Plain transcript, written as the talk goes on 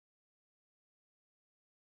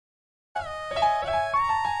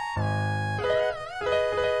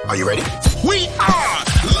Are you ready? We are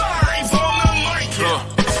live on the mic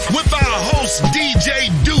with our host DJ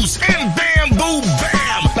Deuce and Bamboo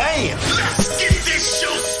Bam. Bam. Let's get this show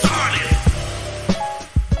started.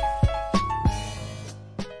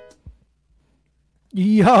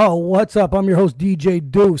 Yo, what's up? I'm your host DJ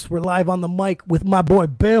Deuce. We're live on the mic with my boy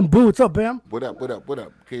Bamboo. What's up, Bam? What up?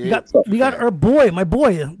 We got our boy, my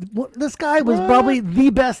boy. This guy was probably the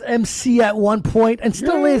best MC at one point and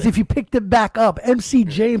still is if you picked it back up. MC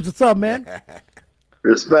James, what's up, man?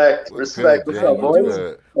 Respect. What's up,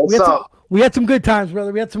 boys? What's up? We had some good times,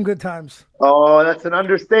 brother. We had some good times. Oh, that's an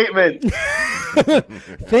understatement.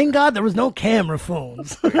 Thank God there was no camera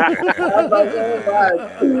phones.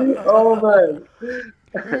 Oh, man.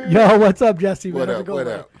 Yo, what's up, Jesse? What up?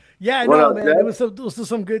 Yeah, What no, up, man. Dad? It was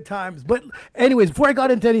some good times. But anyways, before I got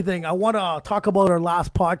into anything, I want to talk about our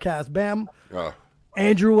last podcast. Bam. Oh,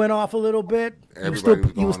 Andrew went off a little bit. He was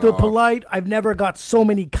Everybody still was going off. polite. I've never got so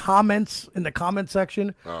many comments in the comment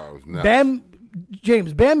section. oh, it was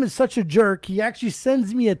nuts. Bam is such a jerk. He actually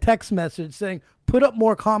sends me a text message saying, put up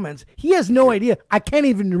more comments. He has no idea. I can't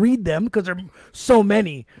even read them because there are so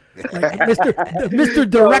many. Like, Mr.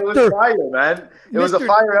 Director. It was fire, man. It was a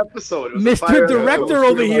fire episode. It was a Mr. fire Director episode.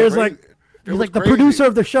 over here is like, It he's was like the crazy. producer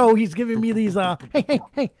of the show. He's giving me these, hey,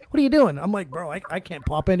 what are you doing? I'm like, bro, I can't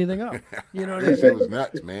pop anything up. You know what I That mean? shit was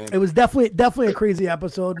nuts, man. It was definitely a crazy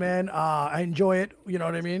episode, man. I enjoy it. You know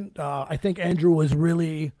what I mean? I think Andrew was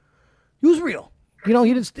he was real. You know,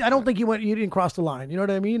 I don't think he didn't cross the line. You know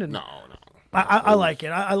what I mean? And No. I like it.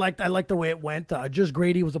 I like the way it went. Just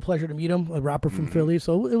Grady, it was a pleasure to meet him, a rapper from Philly.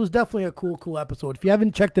 So it was definitely a cool episode. If you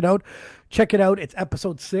haven't checked it out, check it out. It's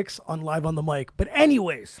episode 6 on Live on the Mic. But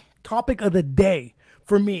anyways, topic of the day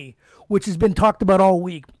for me, which has been talked about all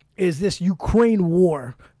week, is this Ukraine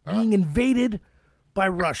war being invaded by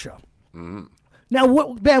Russia. Now,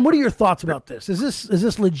 what are your thoughts about this? Is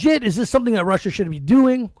this legit? Is this something that Russia should be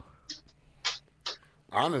doing?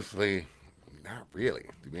 Honestly, not really,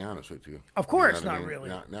 to be honest with you. Of course, You know what not I mean? really.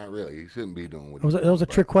 Not really. He shouldn't be doing what That was a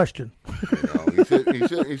trick question. You know,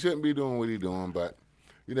 he shouldn't be doing what he's doing, but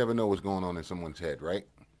you never know what's going on in someone's head, right?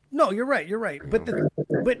 No, you're right. But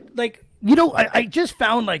like, you know, I just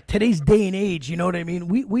found like today's day and age, you know what I mean?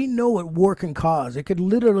 We know what war can cause. It could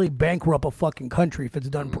literally bankrupt a fucking country if it's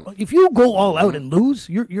done. If you go all out and lose,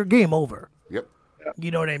 you're game over. Yep.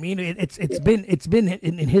 You know what I mean? It's been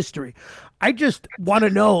in history. I just want to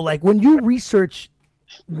know, like, when you research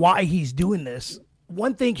why he's doing this,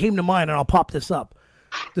 one thing came to mind, and I'll pop this up.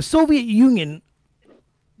 The Soviet Union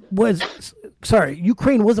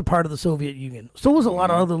Ukraine was a part of the Soviet Union. So was a lot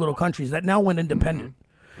of other little countries that now went independent.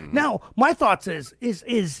 Now, my thoughts is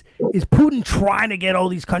Putin trying to get all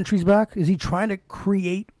these countries back? Is he trying to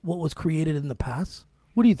create what was created in the past?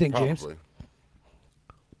 What do you think, James? Probably.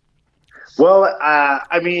 Well,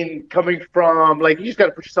 I mean, coming from, like, you just got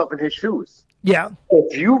to put yourself in his shoes. Yeah.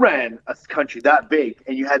 If you ran a country that big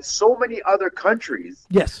and you had so many other countries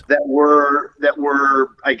Yes. that were,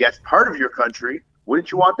 I guess, part of your country,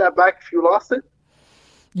 wouldn't you want that back if you lost it?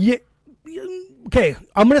 Yeah. Okay.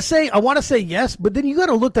 I want to say yes, but then you got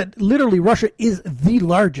to look at literally Russia is the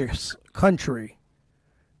largest country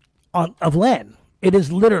of land. It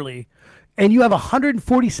is literally, and you have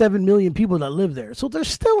 147 million people that live there. So there's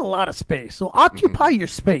still a lot of space. So occupy your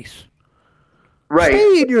space. Right.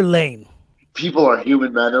 Stay in your lane. People are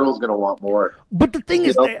human, man. They're always going to want more. But the thing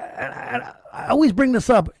is, know? I always bring this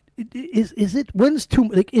up. Is it when's too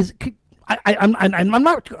like is I'm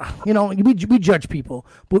not, you know, we judge people,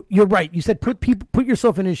 but you're right. You said put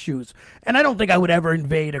yourself in his shoes, and I don't think I would ever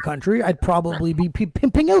invade a country. I'd probably be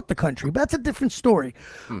pimping out the country, but that's a different story.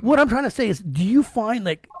 What I'm trying to say is, do you find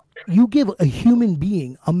like you give a human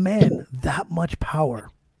being, a man, that much power,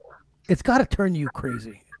 it's got to turn you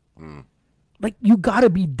crazy. Like, you got to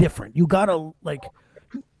be different. You got to, like,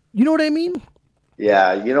 you know what I mean?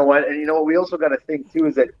 Yeah, you know what? And you know what we also got to think, too,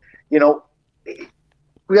 is that, you know,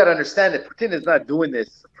 we got to understand that Putin is not doing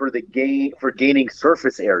this for gaining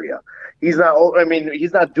surface area. He's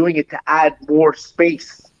not doing it to add more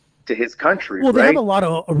space to his country. Well, they right? have a lot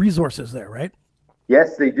of resources there, right?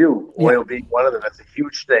 Yes, they do. Yeah. Oil being one of them. That's a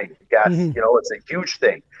huge thing. Gas, you know, it's a huge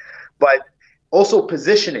thing. But also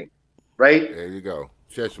positioning, right? There you go.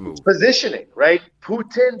 Chess move. Positioning, right?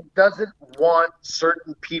 Putin doesn't want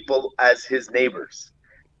certain people as his neighbors.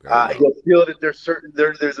 He'll feel that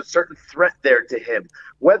there's a certain threat there to him.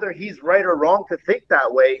 Whether he's right or wrong to think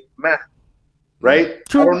that way, right?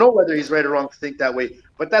 True. I don't know whether he's right or wrong to think that way,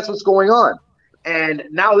 but that's what's going on. And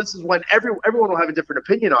now this is when everyone will have a different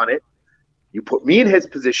opinion on it. You put me in his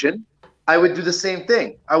position, I would do the same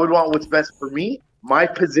thing. I would want what's best for me, my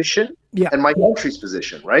position, and my country's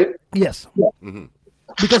position, right? Yes.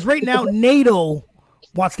 Because right now NATO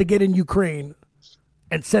wants to get in Ukraine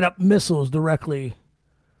and set up missiles directly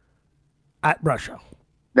at Russia.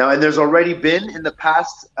 Now, and there's already been in the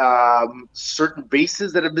past certain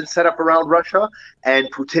bases that have been set up around Russia, and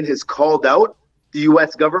Putin has called out the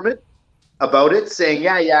U.S. government about it, saying,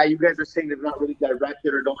 yeah, you guys are saying they're not really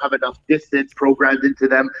directed or don't have enough distance programmed into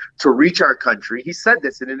them to reach our country. He said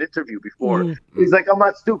this in an interview before. He's like, I'm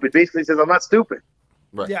not stupid. Basically, he says, I'm not stupid.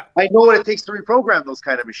 Right. Yeah, I know what it takes to reprogram those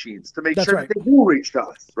kind of machines to make That's sure right. that they do reach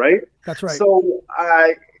us, right? that's right. So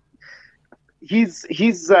he's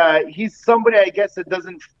somebody, I guess, that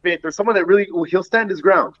doesn't fit, or someone that really, he'll stand his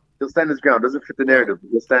ground. He'll stand his ground. Doesn't fit the narrative.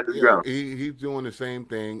 He'll stand his ground. He's doing the same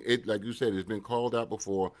thing. It, like you said, it's been called out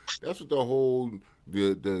before. That's what the whole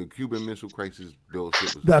the Cuban Missile Crisis bill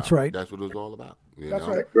shit was That's about. right. That's what it was all about. That's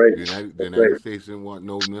know? right. Right. The United States didn't want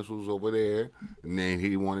no missiles over there, and then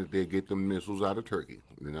he wanted to get the missiles out of Turkey.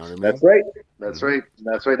 You know what I mean? That's right. That's right.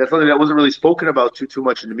 That's right. That's something that wasn't really spoken about too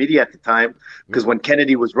much in the media at the time, because when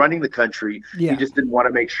Kennedy was running the country, Yeah. he just didn't want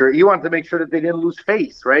to make sure. He wanted to make sure that they didn't lose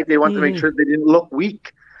face, right? They wanted to make sure that they didn't look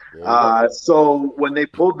weak. So when they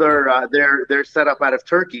pulled their setup out of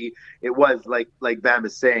Turkey, it was like Bam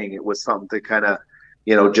is saying, it was something to kind of,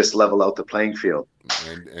 just level out the playing field.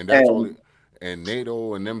 And that's only, and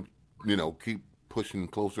NATO and them, keep pushing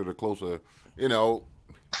closer to closer.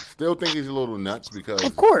 Still think he's a little nuts because,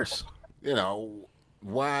 Of course.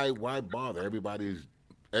 why bother? Everybody's,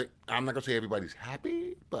 I'm not gonna say everybody's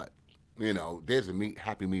happy, but there's a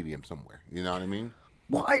happy medium somewhere. You know what I mean?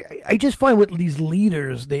 Well, I just find with these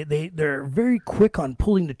leaders, they're very quick on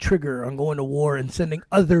pulling the trigger on going to war and sending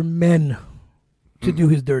other men to do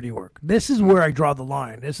his dirty work. This is where I draw the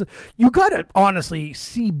line. You got to honestly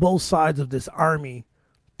see both sides of this army.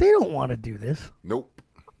 They don't want to do this. Nope.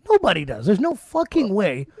 Nobody does. There's no fucking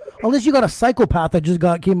way, unless you got a psychopath that just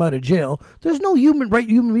came out of jail. There's no human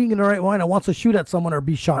being in the right mind that wants to shoot at someone or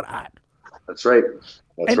be shot at. That's right.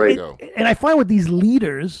 That's right. And I find with these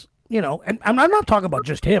leaders, and I'm not talking about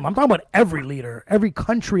just him. I'm talking about every leader. Every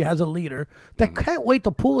country has a leader that can't wait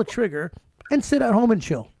to pull a trigger and sit at home and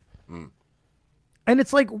chill. And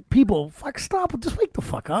it's like, people, stop. Just wake the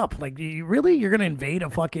fuck up. Like, you're going to invade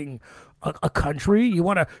a country? You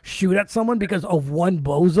want to shoot at someone because of one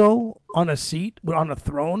bozo on a seat, on a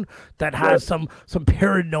throne that has some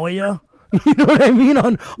paranoia? You know what I mean?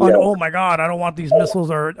 Oh my God, I don't want these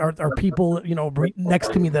missiles or people,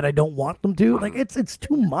 next to me that I don't want them to. Like, it's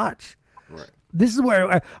too much. Right. This is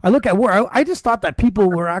where I look at war. I just thought that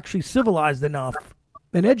people were actually civilized enough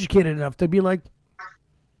and educated enough to be like,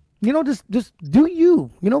 just do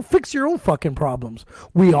you, fix your own fucking problems.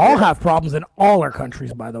 We all have problems in all our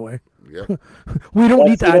countries, by the way. Yeah. We don't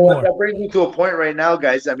need to add more. That brings me to a point right now,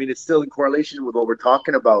 guys. I mean, it's still in correlation with what we're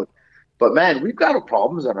talking about. But, man, we've got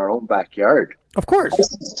problems in our own backyard. Of course.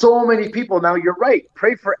 So many people. Now, you're right.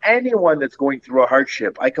 Pray for anyone that's going through a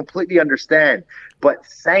hardship. I completely understand. But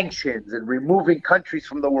sanctions and removing countries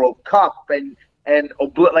from the World Cup and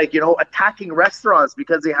attacking restaurants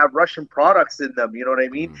because they have Russian products in them, you know what I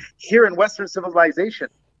mean? Here in Western civilization.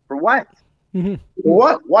 For what? For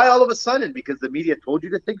what? Why all of a sudden? Because the media told you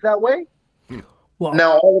to think that way? Well,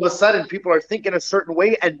 now all of a sudden people are thinking a certain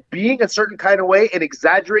way and being a certain kind of way and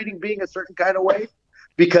exaggerating being a certain kind of way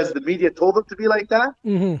because the media told them to be like that?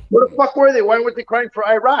 Where the fuck were they? Why weren't they crying for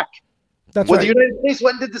Iraq? That's right. The United States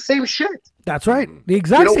went and did the same shit. That's right. The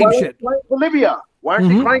exact same shit. Why aren't they crying for Libya? Why aren't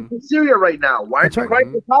they crying for Syria right now? Why aren't they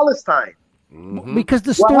crying for Palestine? Because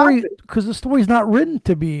the story's not written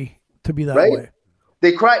to be that way.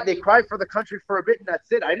 They cry for the country for a bit and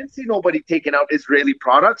that's it. I didn't see nobody taking out Israeli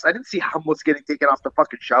products. I didn't see hummus getting taken off the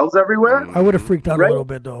fucking shelves everywhere. I would have freaked out a little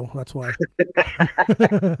bit though. That's why.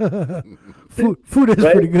 food is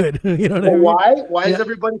pretty good. You know what I mean? Why is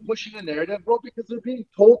everybody pushing the narrative, bro? Because they're being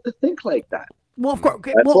told to think like that. Well, of course.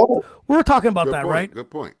 Okay, we're talking about that, right? Good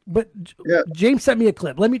point. But James sent me a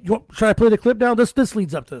clip. Should I play the clip now? This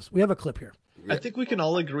leads up to this. We have a clip here. I think we can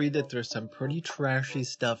all agree that there's some pretty trashy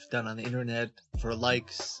stuff done on the internet for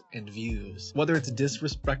likes and views. Whether it's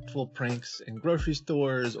disrespectful pranks in grocery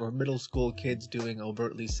stores or middle school kids doing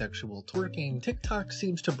overtly sexual twerking, TikTok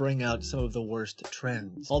seems to bring out some of the worst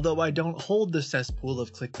trends. Although I don't hold the cesspool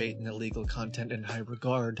of clickbait and illegal content in high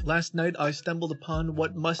regard, last night I stumbled upon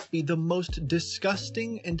what must be the most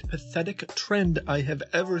disgusting and pathetic trend I have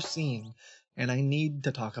ever seen, and I need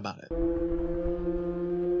to talk about it.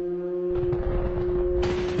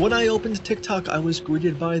 When I opened TikTok, I was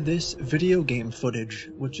greeted by this video game footage,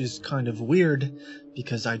 which is kind of weird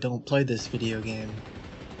because I don't play this video game.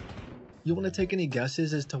 You want to take any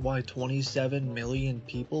guesses as to why 27 million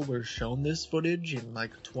people were shown this footage in like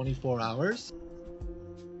 24 hours?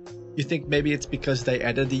 You think maybe it's because they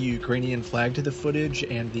added the Ukrainian flag to the footage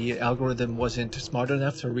and the algorithm wasn't smart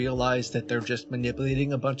enough to realize that they're just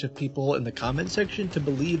manipulating a bunch of people in the comment section to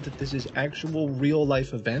believe that this is actual real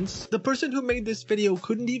life events? The person who made this video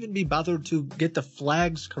couldn't even be bothered to get the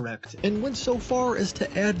flags correct and went so far as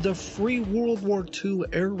to add the free World War II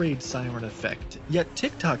air raid siren effect. Yet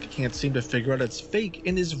TikTok can't seem to figure out it's fake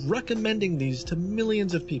and is recommending these to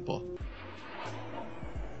millions of people.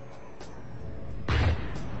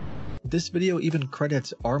 This video even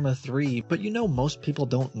credits Arma 3, but you know most people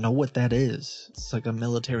don't know what that is. It's like a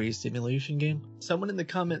military simulation game. Someone in the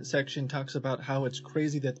comment section talks about how it's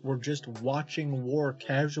crazy that we're just watching war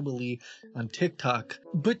casually on TikTok.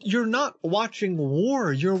 But you're not watching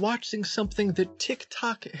war, you're watching something that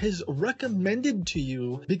TikTok has recommended to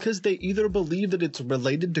you because they either believe that it's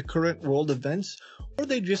related to current world events or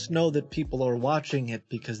they just know that people are watching it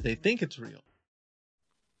because they think it's real.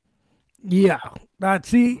 Yeah,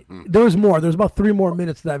 see, there was more. There's about 3 more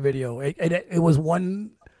minutes of that video. It was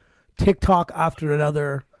one TikTok after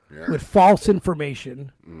another with false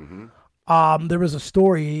information. There was a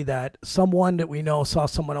story that someone that we know saw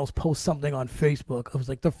someone else post something on Facebook. It was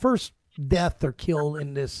like the first death or kill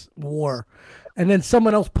in this war, and then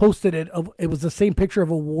someone else posted it. It was the same picture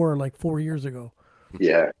of a war like 4 years ago.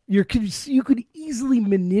 Yeah, you could easily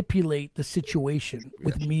manipulate the situation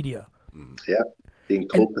with media. Yeah. Being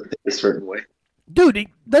told to think a certain way. Dude,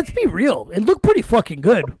 let's be real. It looked pretty fucking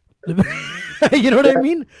good. You know what I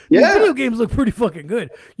mean? Yeah. These video games look pretty fucking good.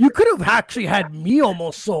 You could have actually had me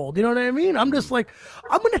almost sold. You know what I mean? I'm just like,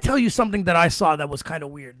 I'm going to tell you something that I saw that was kind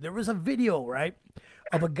of weird. There was a video, right,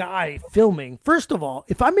 of a guy filming. First of all,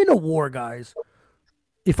 if I'm in a war, guys,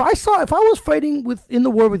 if I was fighting in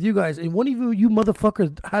the war with you guys and one of you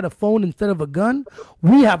motherfuckers had a phone instead of a gun,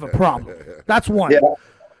 we have a problem. That's one. Yeah.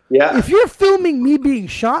 Yeah. If you're filming me being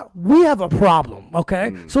shot, we have a problem,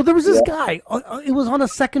 okay? So there was this guy. It was on a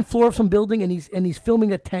second floor of some building, and he's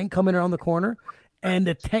filming a tank coming around the corner, and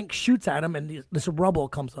the tank shoots at him, and this rubble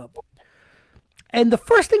comes up. And the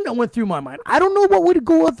first thing that went through my mind, I don't know what would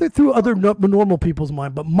go through other normal people's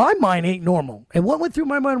mind, but my mind ain't normal. And what went through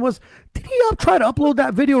my mind was, did he try to upload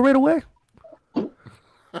that video right away? Did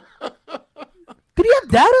he have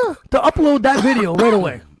data to upload that video right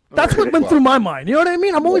away? That's what went through my mind. You know what I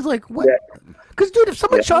mean? I'm always like, what? Because, dude, if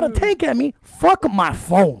someone shot a tank at me, fuck my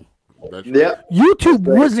phone. Yeah. YouTube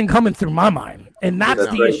wasn't coming through my mind. And that's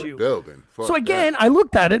the issue. So, again, I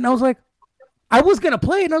looked at it, and I was like, I was going to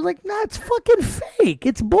play it, and I was like, nah, it's fucking fake.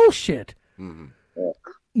 It's bullshit.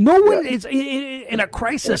 No one is in a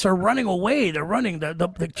crisis or running away. They're running.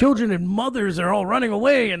 The children and mothers are all running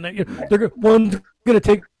away, and they're one's going to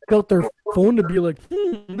take out their phone to be like,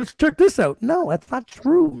 let's check this out. No, that's not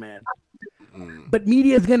true, man. But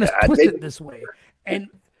media is going to twist it this way. And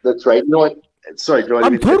that's right. You know what? Sorry, Joe.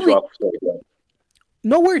 I'm totally.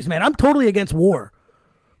 No worries, man. I'm totally against war.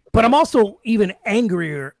 But I'm also even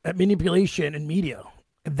angrier at manipulation in media.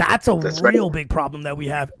 That's a real big problem that we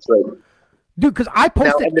have. That's right. Dude, because I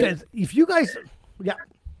posted, because if you guys,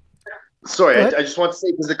 Sorry, I just want to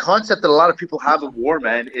say, because the concept that a lot of people have of war,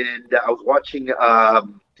 man, and I was watching,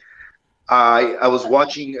 I was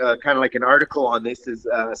watching kind of like an article on this,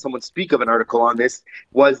 someone speak of an article on this,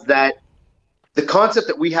 was that the concept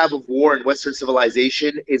that we have of war in Western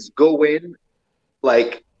civilization is go in,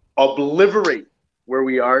 like, obliterate where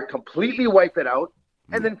we are, completely wipe it out,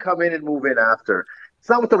 and then come in and move in after. It's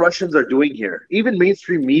not what the Russians are doing here. Even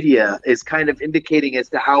mainstream media is kind of indicating as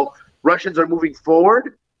to how Russians are moving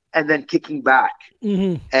forward and then kicking back.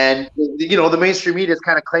 And, you know, the mainstream media is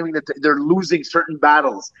kind of claiming that they're losing certain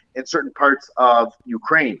battles in certain parts of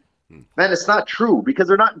Ukraine. Man, it's not true, because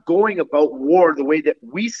they're not going about war the way that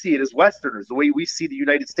we see it as Westerners, the way we see the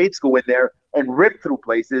United States go in there and rip through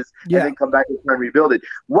places and then come back and try and rebuild it.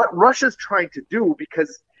 What Russia's trying to do,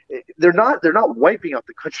 because they're not wiping out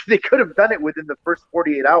the country. They could have done it within the first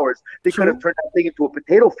 48 hours. They could have turned that thing into a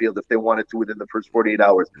potato field if they wanted to within the first 48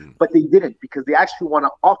 hours. But they didn't, because they actually want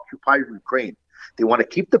to occupy Ukraine. They want to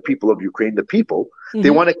keep the people of Ukraine the people. They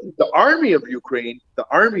want to keep the army of Ukraine the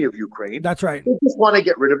army of Ukraine. That's right. They just want to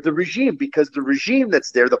get rid of the regime, because the regime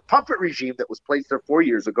that's there, the puppet regime that was placed there 4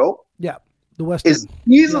 years ago, the Western, is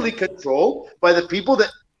easily controlled by the people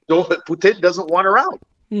that Putin doesn't want around.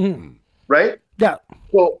 Right? Yeah.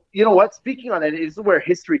 So, you know what? Speaking on it, is where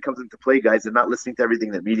history comes into play, guys, and not listening to everything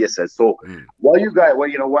that media says. So, while you guys,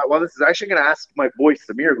 this is actually going to ask my boy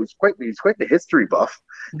Samir, who's quite the history buff,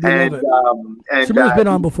 and Samir's been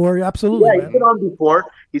on before, absolutely. Yeah, he's been on before.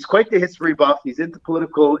 He's quite the history buff. He's into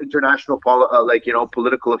international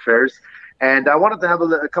political affairs. And I wanted to have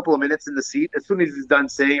a couple of minutes in the seat. As soon as he's done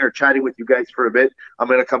saying or chatting with you guys for a bit, I'm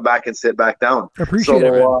going to come back and sit back down. Appreciate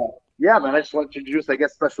it, man. Yeah, man. I just want to introduce, I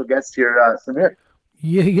guess, special guest here, Samir.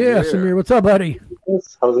 Yeah, Samir. What's up, buddy?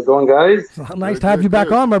 How's it going, guys? Nice to have you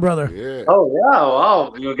back on, my brother. Yeah. Oh, yeah.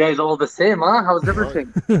 Wow. You guys all the same, huh? How's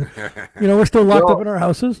everything? We're still locked up in our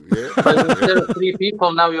houses. Yeah. There are 3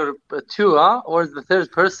 people, now you're 2, huh? Or is the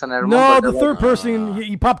third person? I remember. No, the third person,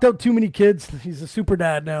 he popped out too many kids. He's a super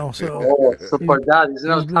dad now, so. Oh, super dad. There's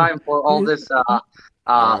no time for all this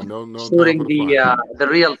no shooting time for the the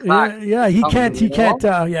real fact. Yeah, he can't.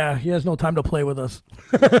 He has no time to play with us.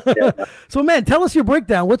 So, man, tell us your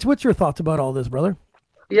breakdown. What's your thoughts about all this, brother?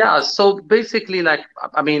 Yeah, so basically, like,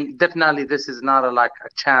 I mean, definitely this is not a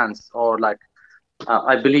chance, or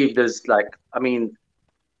I believe there's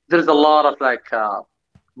there's a lot of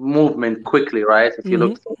movement quickly, right? If you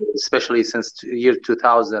look, especially since year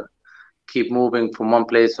 2000, keep moving from one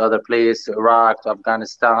place to other place, to Iraq, to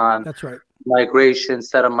Afghanistan. That's right.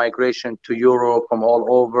 Sudden migration to Europe from all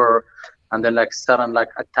over, and then sudden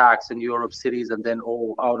attacks in Europe cities, and then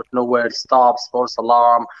out of nowhere it stops, false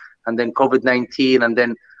alarm, and then COVID-19, and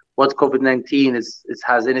then what COVID-19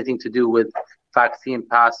 has anything to do with vaccine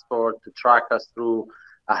passport to track us through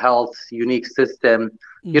a health unique system.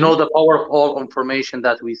 The power of all information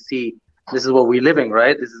that we see. This is what we're living,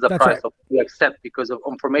 right? This is the price of we accept, because of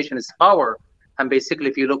information is power. And basically,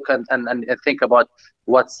 if you look and think about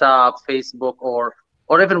WhatsApp, Facebook, or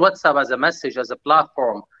even WhatsApp as a message, as a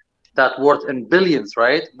platform that worth in billions,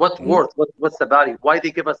 right? What's the value? Why they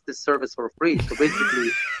give us this service for free? So basically,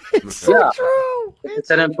 It's so true. It's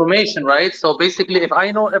an information, right? So basically, if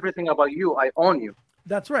I know everything about you, I own you.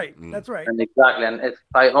 That's right. That's right. And exactly. And if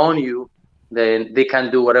I own you, then they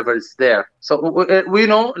can do whatever is there. So we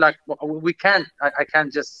know, we can't. I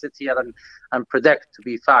can't just sit here and predict to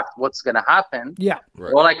be fact what's gonna happen. Yeah.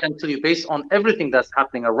 Right. All I can tell you, based on everything that's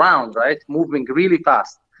happening around, right, moving really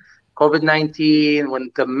fast. COVID-19,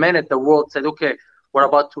 when the minute the world said, okay, we're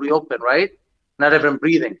about to reopen, right? Not even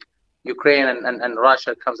breathing. Ukraine and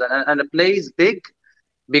Russia comes in, and it plays big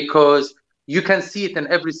because you can see it in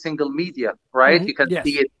every single media, right? You can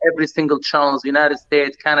see it every single channels, United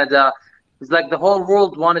States, Canada. It's like the whole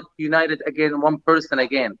world wanted united again, one person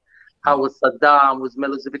again. How was Saddam, was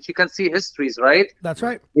Milosevic? You can see histories, right? That's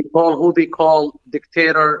right. They call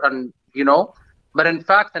dictator, and But in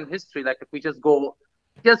fact, in history, if we just go,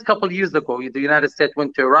 just a couple of years ago, the United States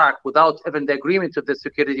went to Iraq without even the agreement of the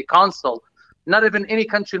Security Council. Not even any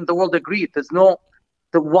country in the world agreed. There's no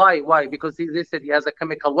why? Because they said he has a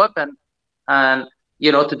chemical weapon, and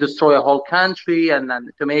to destroy a whole country, and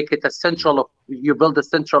to make it you build a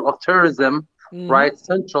central of terrorism, right?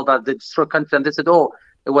 Central that they destroy country, and they said,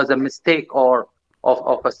 it was a mistake or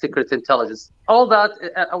of a secret intelligence. All that.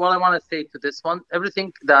 What I want to say to this one,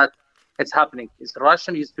 everything that it's happening is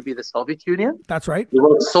Russia used to be the Soviet Union. That's right. They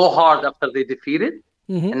worked so hard after they defeated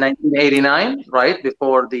in 1989, right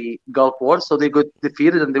before the Gulf War. So they got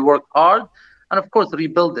defeated and they worked hard, and of course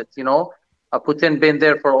rebuild it. Putin been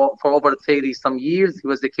there for over 30 some years. He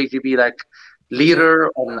was the KGB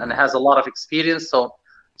leader and has a lot of experience.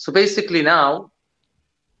 So basically now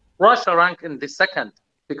Russia ranked in the second,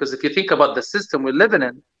 because if you think about the system we're living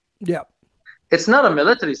in, it's not a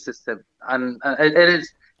military system, and it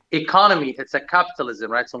is economy. It's a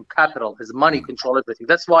capitalism, right? So capital is money control everything.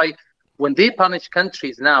 That's why when they punish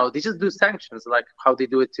countries now, they just do sanctions, like how they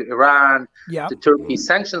do it to Iran, to Turkey.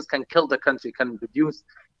 Sanctions can kill the country, can reduce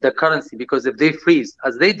the currency, because if they freeze,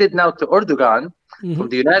 as they did now to Erdogan from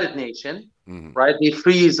the United Nations, right? They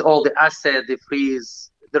freeze all the assets,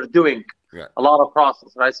 they're doing a lot of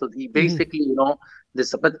process, right? So they basically,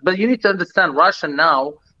 this, but you need to understand, Russia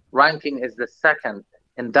now ranking is the second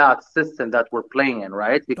in that system that we're playing in,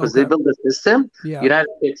 right? Because they built the system. United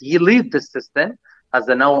States, you lead the system as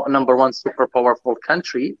the now number one super powerful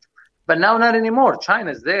country, but now not anymore.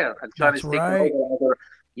 China's there, and China's taking over, whether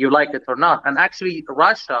you like it or not. And actually,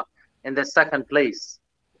 Russia in the second place.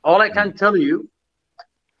 All I can tell you,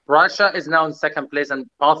 Russia is now in second place, and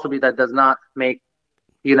possibly that does not make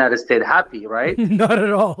the United States happy, right? Not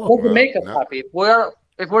at all. It doesn't make us happy.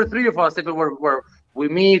 If we're three of us, we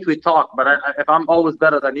meet, we talk, but if I'm always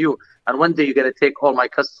better than you, and one day you're going to take all my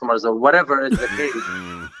customers or whatever is the case,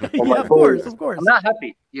 of course. I'm not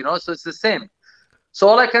happy, so it's the same. So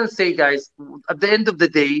all I can say, guys, at the end of the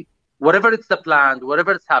day, whatever it's the plan,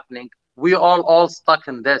 whatever it's happening, we all stuck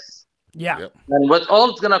in this. Yeah. And what all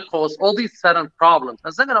it's going to cause, all these sudden problems,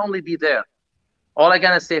 it's not going to only be there. All I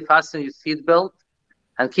going to say, fasten your seatbelt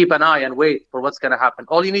and keep an eye and wait for what's going to happen.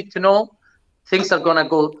 All you need to know, things are going to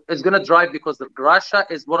go, it's going to drive, because Russia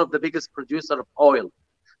is one of the biggest producers of oil,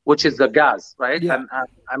 which is the gas, right? Yeah.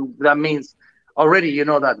 And that means already,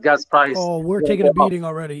 that gas price. Oh, we're taking a beating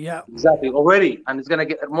already. Yeah. Exactly. Already. And it's going to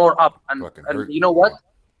get more up. And you know what?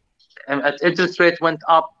 interest rate went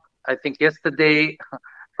up, I think yesterday,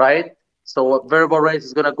 right? So variable rate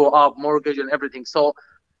is gonna go up, mortgage and everything. So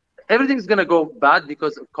everything's gonna go bad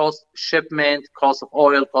because of cost shipment, cost of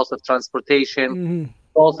oil, cost of transportation,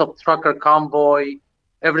 cost of trucker convoy,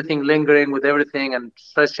 everything lingering with everything and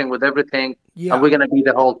stretching with everything. Yeah. And we're gonna be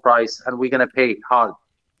the whole price, and we're gonna pay hard.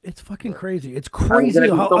 It's fucking crazy. It's crazy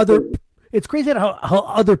how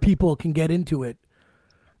other people can get into it,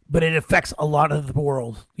 but it affects a lot of the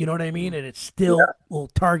world. You know what I mean? And it still will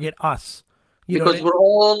target us. Because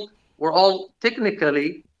we're all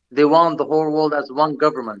technically, they want the whole world as one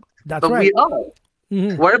government. That's but right. we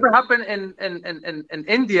are. Whatever happened in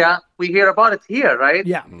India, we hear about it here, right?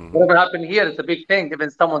 Yeah. Whatever happened here, it's a big thing. Even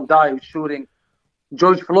someone died shooting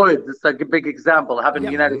George Floyd. It's like a big example. Happened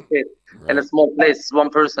in the United States, in a small place, one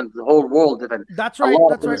person, the whole world, even. That's right.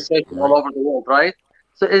 That's right. All over the world, right?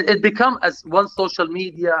 So it become as one social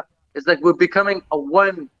media. It's like we're becoming a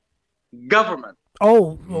one government.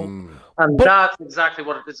 And that's exactly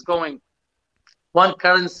what it's going. One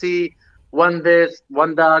currency, one this,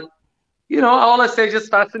 one that. All I say, just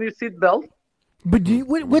fasten your seatbelt. But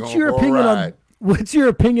what's your opinion on what's your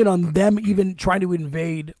opinion on them even trying to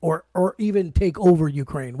invade or even take over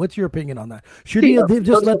Ukraine? What's your opinion on that? Should they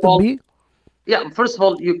just let them be? Yeah, first of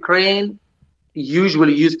all, Ukraine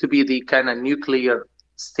usually used to be the kind of nuclear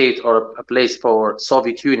state or a place for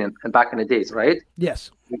Soviet Union back in the days, right?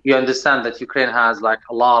 Yes. You understand that Ukraine has like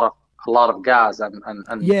a lot of gas and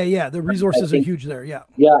yeah, the resources are huge there. Yeah,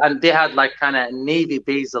 and they had like kind of navy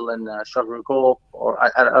basil in Shargorkov, or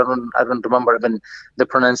I don't remember even the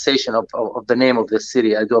pronunciation of the name of the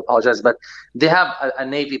city. I do apologize, but they have a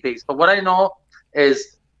navy base. But what I know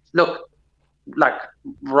is, look, like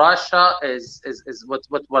Russia is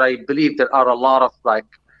what I believe. There are a lot of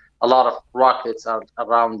rockets are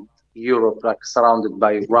around Europe, like surrounded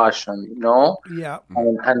by Russian, Yeah.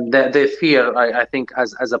 And they fear, I think,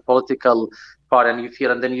 as a political part, and you fear,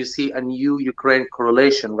 and then you see a new Ukraine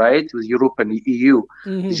correlation, right, with Europe and the EU.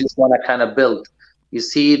 You just want to kind of build. You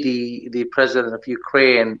see the president of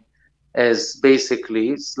Ukraine is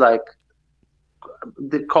basically, it's like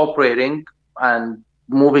cooperating and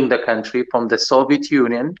moving the country from the Soviet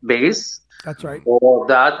Union base. That's right. Or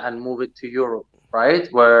that, and move it to Europe, right,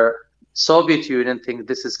 where Soviet Union think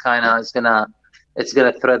this is it's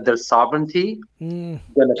gonna threat their sovereignty,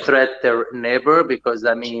 gonna threat their neighbor, because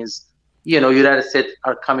that means United States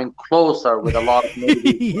are coming closer with a lot of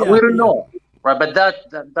we don't know, right? But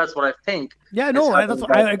that's what I think. Yeah, no, I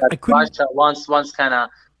couldn't. Russia wants kind of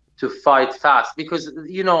to fight fast, because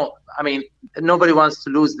nobody wants to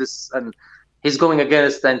lose this, and he's going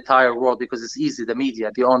against the entire world because it's easy. The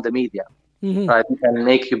media, they own the media, right? They can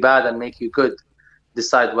make you bad and make you good.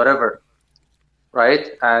 Decide whatever,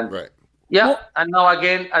 right? And and now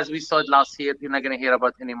again, as we saw it last year, you're not going to hear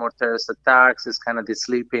about any more terrorist attacks. It's kind of the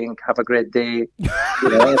sleeping. Have a great day.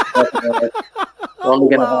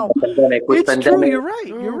 Only going to have a pandemic. With it's true. You're right.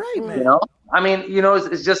 You're right, man.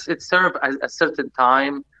 It's just it served a certain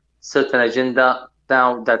time, certain agenda.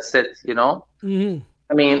 Now that's it. The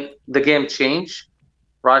game changed.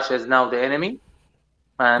 Russia is now the enemy.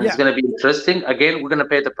 And it's going to be interesting. Again, we're going to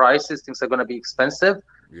pay the prices. Things are going to be expensive.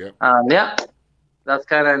 Yeah. That's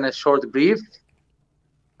kind of in a short brief.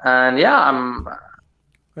 And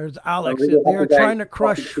there's Alex. They are trying to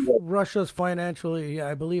crush Russia's financially. Yeah,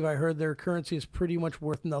 I believe I heard their currency is pretty much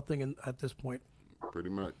worth nothing at this point. Pretty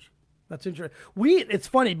much. That's interesting. It's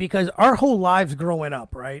funny because our whole lives growing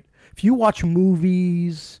up, right? If you watch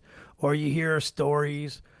movies or you hear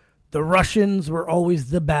stories, the Russians were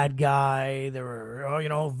always the bad guy. They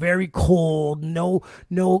were, very cold. There's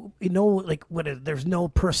no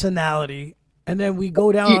personality. And then we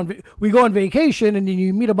go on vacation, and then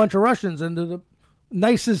you meet a bunch of Russians, and they're the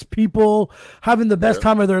nicest people, having the best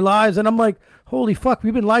time of their lives. And I'm like, holy fuck,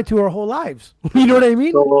 we've been lied to our whole lives. You know what I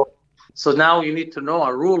mean? So now you need to know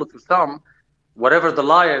a rule of thumb. Whatever the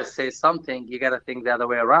liars say something, you got to think the other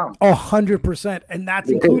way around. 100%. And that's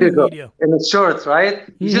including media. In the shorts, right?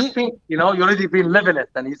 You just think, you already been living it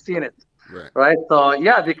and you've seen it. Right? So,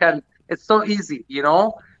 they can, it's so easy,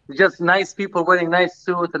 just nice people wearing nice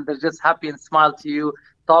suits, and they're just happy and smile to you,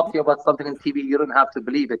 talk to you about something on TV. You don't have to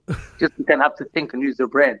believe it. Just you can have to think and use your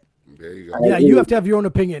brain. There you go. Yeah, you have to have your own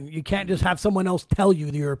opinion. You can't just have someone else tell you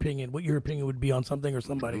your opinion, what your opinion would be on something or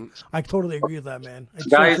somebody. I totally agree with that, man.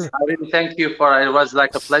 Guys, I really thank you it was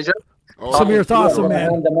like a pleasure. Samir's awesome, man.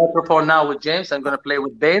 I'm on the microphone now with James. I'm going to play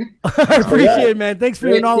with Ben. I appreciate it, man. Thanks for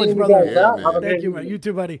your knowledge, brother. Yeah, thank you, man. You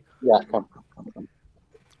too, buddy. Yeah, come.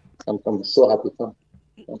 I'm so happy. Come.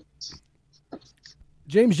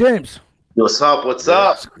 James. What's up? What's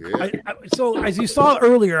up? Yeah. So as you saw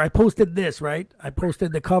earlier, I posted this, right? I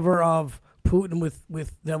posted the cover of Putin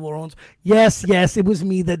with Neville Owens. Yes, it was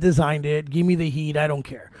me that designed it. Give me the heat. I don't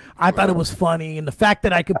care. I thought it was funny, and the fact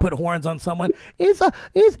that I could put horns on someone is a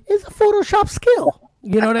Photoshop skill.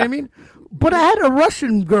 You know what I mean? But I had a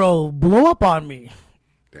Russian girl blow up on me.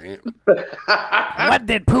 Damn. What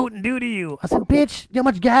did Putin do to you? I said, bitch, you know how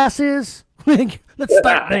much gas is? Let's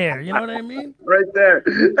start there. You know what I mean? Right there.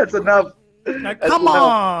 That's enough. Like, come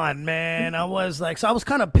on, man. I was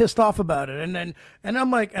kind of pissed off about it. And I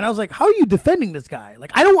was like, how are you defending this guy?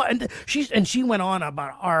 Like, I don't want, she went on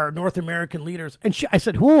about our North American leaders. And I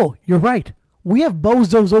said, whoa, you're right. We have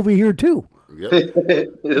bozos over here too. Yep.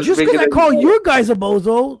 Just because I call your guys a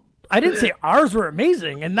bozo, I didn't say ours were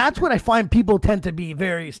amazing. And that's what I find people tend to be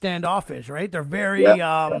very standoffish, right? They're very,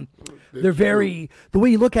 the way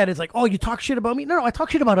you look at it is like, oh, you talk shit about me? No, I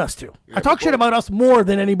talk shit about us too. Yeah, I talk shit about us more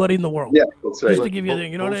than anybody in the world. Yeah, that's right. Just to give you a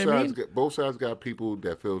thing, you know what I mean? Both sides got people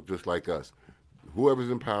that feel just like us. Whoever's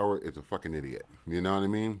in power is a fucking idiot. You know what I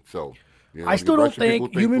mean? So, you know, I still don't think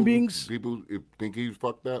people human beings. People think he's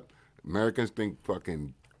fucked up. Americans think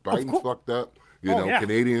fucking Biden's fucked up. You know,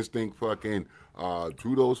 Canadians think fucking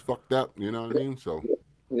Trudeau's fucked up. You know what I mean? So,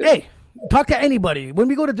 hey, talk to anybody. When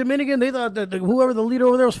we go to Dominican, they thought that whoever the leader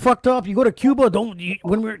over there was fucked up. You go to Cuba,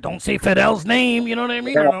 don't say Fidel's name. You know what I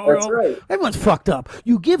mean? Yeah, that's right. Everyone's fucked up.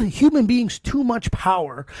 You give human beings too much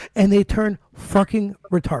power, and they turn fucking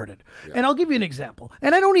retarded. Yeah. And I'll give you an example.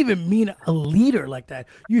 And I don't even mean a leader like that.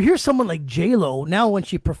 You hear someone like J-Lo now when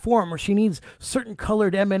she performs or she needs certain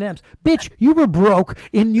colored M&Ms. Bitch, you were broke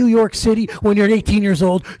in New York City when you're 18 years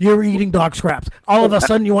old. You were eating dog scraps. All of a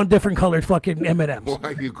sudden, you want different colored fucking M&Ms. Why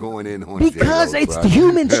are you going in on Because J-Lo, it's bro?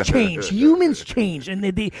 humans change. Humans change, and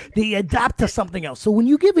they adapt to something else. So when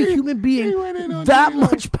you give a human being that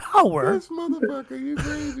much power, This motherfucker, you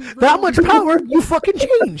crazy, bro. that much power, you fucking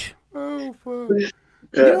change. Oh, fuck.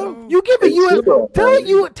 You know, you give tell a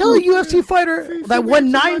UFC fighter that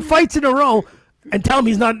won 9 fights in a row, and tell him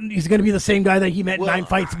he's going to be the same guy that he met 9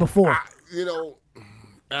 fights before. You know,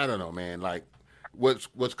 I don't know, man. Like, was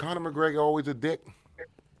Conor McGregor always a dick?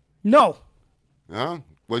 No. Huh?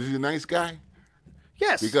 Was he a nice guy?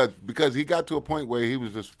 Yes. Because he got to a point where he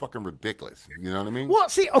was just fucking ridiculous. You know what I mean? Well,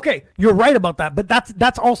 see, okay, you're right about that, but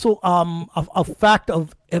that's also a fact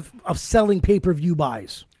of selling pay-per-view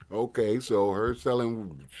buys. Okay, so her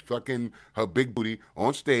selling fucking her big booty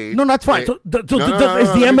on stage. No, that's fine. So, is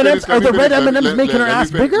the M&Ms, are the red M&Ms making her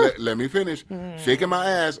ass bigger? Let me finish. Shaking my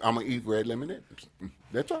ass, I'm going to eat red lemonade.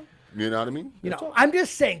 That's all. You know what I mean? You know, I'm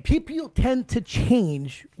just saying, people tend to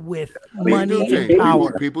change with money and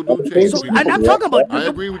power. People do change. So, and I'm talking about, I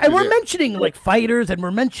agree with you and we're there. mentioning like fighters, and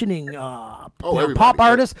we're mentioning everybody, pop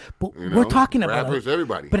artists, but you we're know, talking about rappers,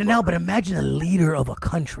 everybody. But imagine a leader of a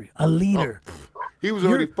country, a leader. He was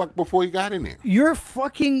already fucked before he got in there. Your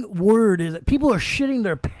fucking word is that people are shitting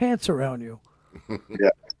their pants around you. Yeah.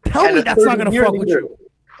 Tell me that's not going to fuck with you.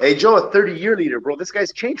 Hey, Joe, a 30-year leader, bro. This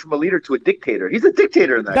guy's changed from a leader to a dictator. He's a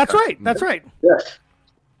dictator in that That's country. right. That's right.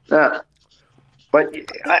 Yeah. But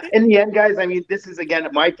in the end, guys, I mean, this is, again,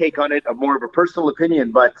 my take on it, more of a personal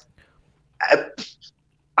opinion, but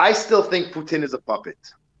I still think Putin is a puppet.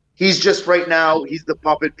 He's just right now, he's the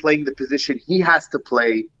puppet playing the position he has to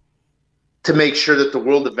play to make sure that the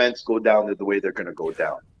world events go down the way they're going to go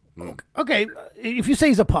down. Okay, if you say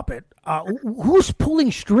he's a puppet, who's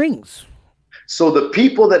pulling strings? So the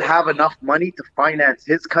people that have enough money to finance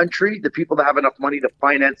his country, the people that have enough money to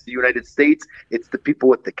finance the United States, it's the people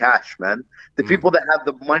with the cash, man. The people that have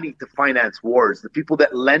the money to finance wars, the people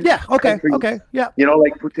that lend countries, you know,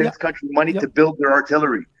 like Putin's country, money to build their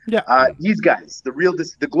artillery. These guys, the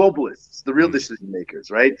globalists, the real decision makers,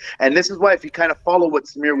 right? And this is why, if you kind of follow what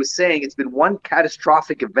Samir was saying, it's been one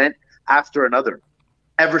catastrophic event after another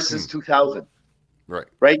ever since 2000.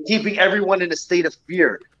 Right? Keeping everyone in a state of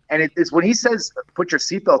fear. And it's when he says, put your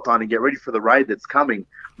seatbelt on and get ready for the ride that's coming,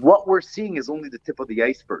 what we're seeing is only the tip of the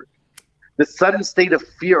iceberg. The sudden state of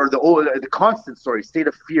fear, or the constant state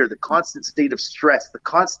of fear, the constant state of stress, the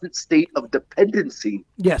constant state of dependency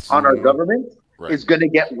on our government is going to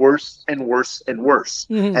get worse and worse and worse.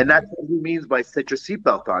 And that's what he means by set your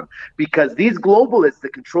seatbelt on. Because these globalists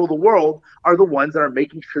that control the world are the ones that are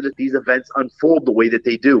making sure that these events unfold the way that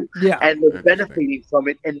they do. And they're benefiting from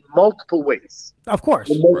it in multiple ways. Of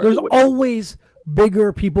course. There's always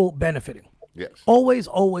bigger people benefiting. Yes. Always,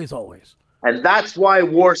 always, always. And that's why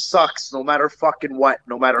war sucks, no matter fucking what,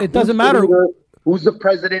 no matter it doesn't matter who's the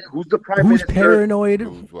president, who's the prime minister, who's paranoid,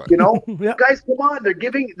 you know. Guys, come on, they're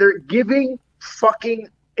giving fucking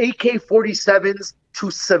AK-47s to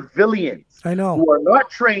civilians. I know. Who are not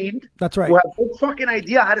trained. That's right. Who have no fucking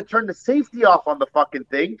idea how to turn the safety off on the fucking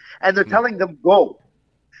thing, and they're telling them go.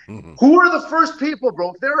 Who are the first people,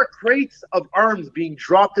 bro? If there are crates of arms being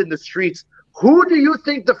dropped in the streets, who do you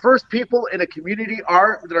think the first people in a community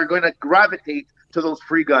are that are going to gravitate to those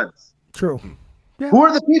free guns? True. Yeah. Who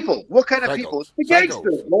are the people? What kind of Psychos. people? It's the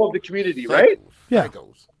gangsters, bro, of the community, right? Yeah.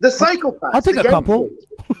 Psychos. The psychopaths. I'll take the a couple.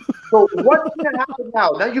 gangsters. So what's going to happen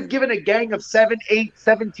now? Now you've given a gang of 7, 8,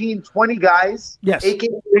 17, 20 guys, Yes.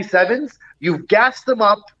 AK-47s. You've gassed them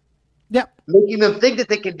up, Yeah. making them think that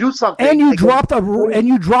they can do something. And you against-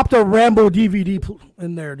 dropped a Rambo DVD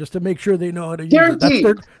in there just to make sure they know how to use it. Guaranteed.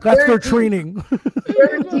 That's their Guaranteed. training.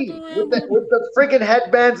 Guaranteed. with the friggin'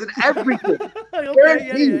 headbands and everything.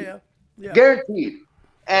 Guaranteed. Yeah. Guaranteed.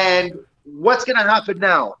 And what's going to happen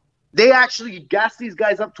now? They actually gas these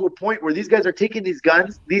guys up to a point where these guys are taking these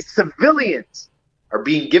guns. These civilians are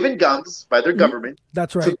being given guns by their government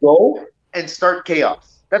That's to right. go and start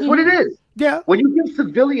chaos. That's what it is. Yeah. When you give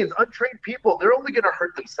civilians, untrained people, they're only going to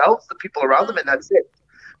hurt themselves, the people around them, and that's it.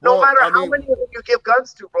 No Well, matter I how mean- many of them you give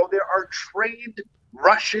guns to, bro, there are trained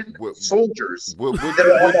Russian Well, soldiers Well, that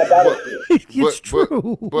are on that battlefield. It's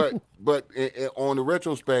true. But on the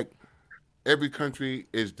retrospect, every country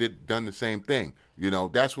done the same thing. You know,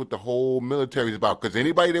 that's what the whole military is about. Because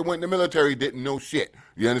anybody that went in the military didn't know shit.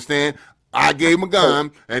 You understand? I gave him a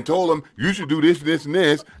gun and told him you should do this, this, and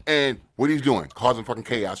this. And what he's doing, causing fucking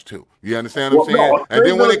chaos too. You understand what I'm Well, saying? no, And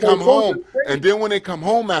then when they trained come home, military and then when they come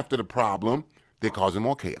home after the problem, they're causing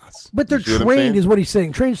more chaos. But they're You see what I'm trained, saying? is what he's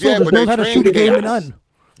saying. Trained Yeah, soldiers but know they how to train shoot a game and chaos. none.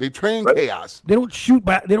 They train chaos. They don't shoot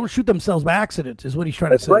They don't shoot themselves by accident. Is what he's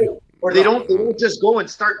trying to say. Right. Or they don't just go and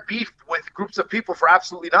start beef with groups of people for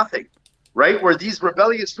absolutely nothing. Right? Where these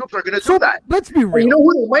rebellious groups are going to So do that. let's be And real. you know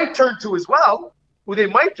who they might turn to as well? Who they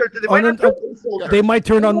might turn to? They might On not turn to the soldiers. They might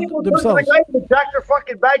turn on They might turn to themselves. The guy who jacked their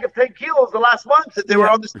fucking bag of 10 kilos the last month that they were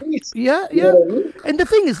Yeah. on the streets. Yeah, You yeah. know what I mean? And the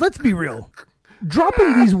thing is, let's be real.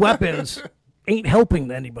 Dropping these weapons ain't helping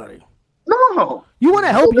anybody. No. You want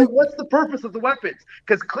to So help then you? what's the purpose of the weapons?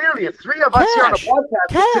 Because clearly, if three of us here on a Cash. podcast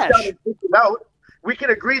sit down Cash. and think it out, we can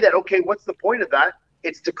agree that, okay, what's the point of that?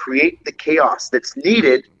 It's to create the chaos that's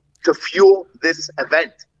needed to fuel this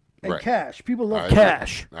event. And Right. cash. People love I agree.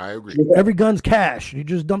 cash. I agree. Every gun's cash. You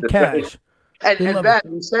just dump cash. And, They and love man,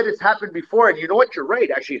 you said it's happened before, and you know what? You're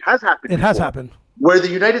right. Actually, it has happened It has before, happened. where the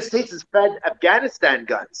United States has fed Afghanistan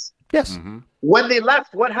guns. Yes. Mm-hmm. When they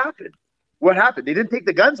left, what happened? What happened? They didn't take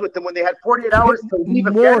the guns with them when they had 48 hours to leave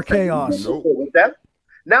More Afghanistan. chaos. Nope. With them.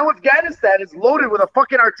 Now Afghanistan is loaded with a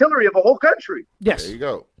fucking artillery of a whole country, Yes. There you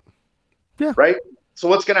go. right? So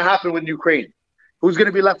what's going to happen with Ukraine? Who's going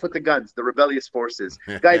to be left with the guns? The rebellious forces.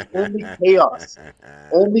 Guys, only chaos.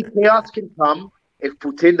 Only chaos can come if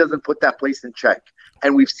Putin doesn't put that place in check.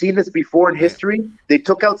 And we've seen this before in history. They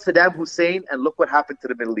took out Saddam Hussein, and look what happened to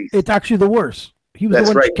the Middle East. It's actually the worst. He was That's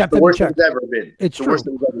the one right. that kept The them in worst check. it's ever been. It's the true. worst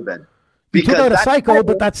it's ever been. He took out a that psycho,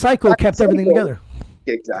 but that psycho that kept everything psycho- together.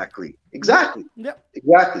 Exactly. Yep.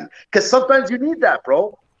 Exactly. Because sometimes you need that,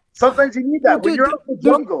 bro. Sometimes you need that. Well, When dude, you're out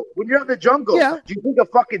in the jungle, Yeah. do you think a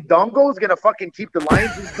fucking dongo is gonna fucking keep the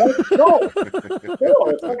lions in check? No. No,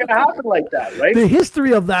 it's not gonna happen like that, right? The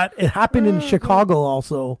history of that, it happened in Chicago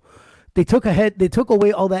also. They took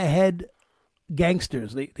away all the head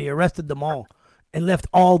gangsters. They arrested them all and left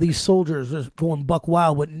all these soldiers just going buck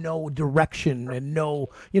wild with no direction and no,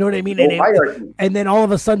 you know what I mean? No hierarchy. And then all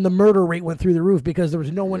of a sudden the murder rate went through the roof because there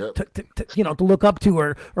was no one Yep. to look up to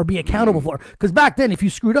or be accountable for. Because back then, if you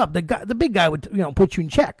screwed up, the big guy would put you in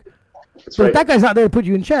check. That's So right. if that guy's not there to put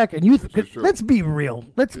you in check, and is true. let's be real.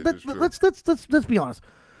 Let's be honest.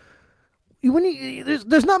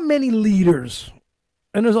 There's not many leaders,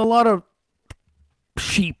 and there's a lot of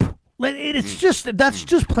sheep. It's just that's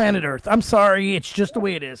just planet Earth. I'm sorry, it's just the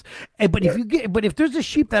way it is. But if there's a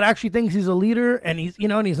sheep that actually thinks he's a leader and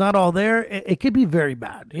he's not all there, it could be very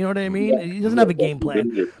bad. You know what I mean? He doesn't have a game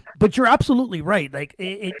plan. But you're absolutely right. Like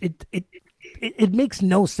it makes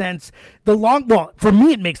no sense. For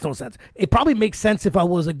me, it makes no sense. It probably makes sense if I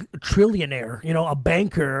was a trillionaire, a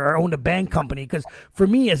banker, or owned a bank company. Because for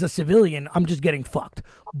me, as a civilian, I'm just getting fucked.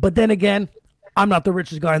 But then again, I'm not the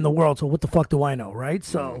richest guy in the world, so what the fuck do I know, right?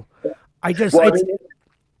 So I just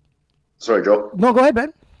Sorry, Joe. no, go ahead,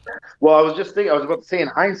 Ben. Well, I was about to say, in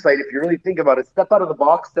hindsight, if you really think about it, step out of the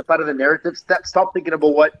box, step out of the narrative, stop thinking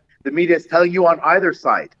about what the media is telling you on either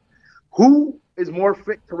side. Who is more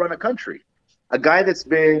fit to run a country? A guy that's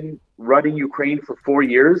been running Ukraine for 4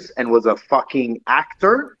 years and was a fucking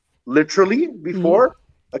actor, literally, before,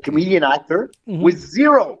 a comedian actor, with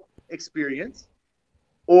zero experience,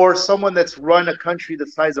 or someone that's run a country the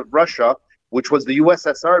size of Russia which was the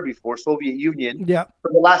USSR before, Soviet Union, Yeah.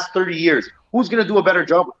 for the last 30 years. Who's going to do a better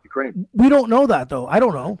job with Ukraine? We don't know that, though. I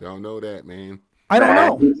don't know. Don't know that, man. I don't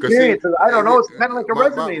know. I don't know. It's kind of like a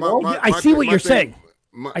resume, no? I see what you're saying.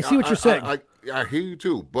 I see what you're saying. I hear you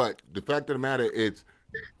too, but the fact of the matter is,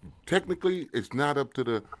 technically, it's not up to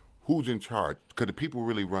the who's in charge, because the people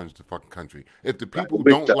really runs the fucking country. If the people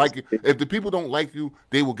don't like you,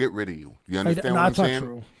 they will get rid of you. You understand what I'm saying? Not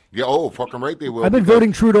true. Yeah, fucking right, they will. I've been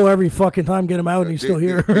voting Trudeau every fucking time, get him out, and he's still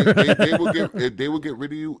here. They will get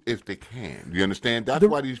rid of you if they can. You understand? That's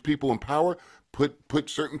why these people in power put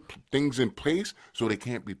certain things in place so they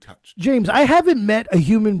can't be touched. James, I haven't met a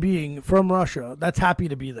human being from Russia that's happy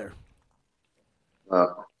to be there.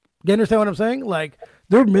 You understand what I'm saying? Like,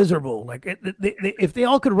 they're miserable. Like, if they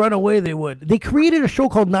all could run away, they would. They created a show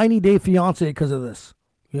called 90 Day Fiancé because of this.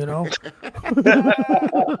 You know?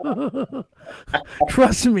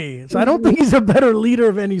 Trust me. So I don't think he's a better leader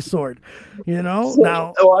of any sort. You know?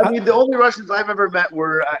 Now, the only Russians I've ever met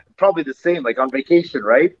were probably the same, like on vacation,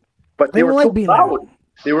 right? But they were like so being proud. there.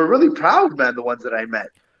 They were really proud, man, the ones that I met.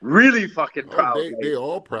 Really fucking proud. They're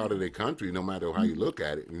all proud of their country, no matter how you look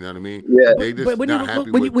at it. You know what I mean? Yeah. They just but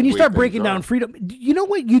when you start breaking down freedom, you know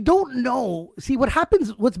what? You don't know. See, what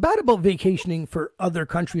happens, what's bad about vacationing for other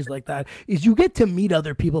countries like that is you get to meet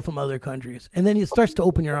other people from other countries. And then it starts to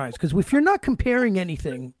open your eyes. Because if you're not comparing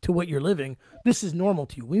anything to what you're living, this is normal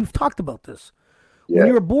to you. We've talked about this. Yeah. When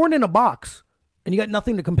you were born in a box and you got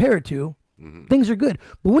nothing to compare it to, things are good.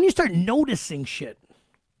 But when you start noticing shit,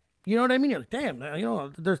 you know what I mean? You're like, damn, you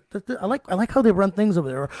know, I like how they run things over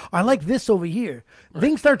there. Or, I like this over here. Right.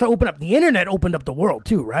 Things start to open up. The internet opened up the world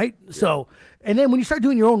too, right? Yeah. So, and then when you start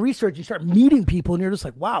doing your own research, you start meeting people, and you're just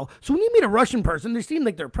like, wow. So when you meet a Russian person, they seem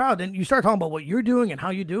like they're proud, and you start talking about what you're doing and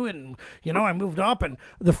how you do it, and you know, I moved up, and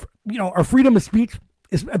our freedom of speech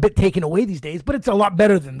is a bit taken away these days, but it's a lot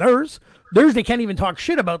better than theirs. Theirs, they can't even talk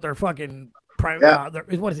shit about their fucking prime.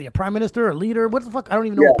 What is he? A prime minister, a leader? What the fuck? I don't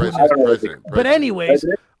even know. President. But anyways.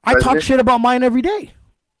 I talk shit about mine every day.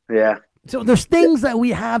 Yeah. So there's things that we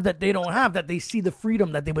have that they don't have, that they see the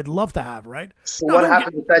freedom that they would love to have, right? So what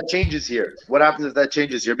happens if that changes here? What happens if that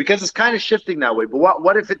changes here? Because it's kind of shifting that way. But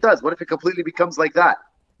what if it does? What if it completely becomes like that?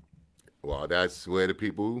 Well, that's where the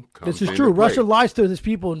people come. This is true. Russia lies to these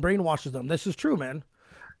people and brainwashes them. This is true, man.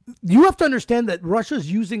 You have to understand that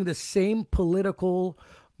Russia's using the same political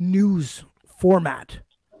news format.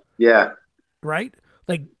 Yeah. Right?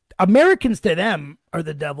 Like, Americans to them are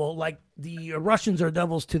the devil, like the Russians are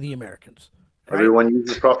devils to the Americans. Right? Everyone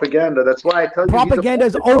uses propaganda. That's why I tell you. Propaganda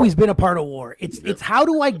has always been a part of war. It's how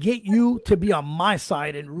do I get you to be on my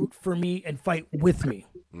side and root for me and fight with me?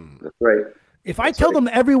 That's right. If I tell them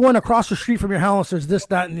everyone across the street from your house there's this,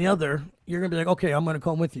 that, and the other, you're going to be like, okay, I'm going to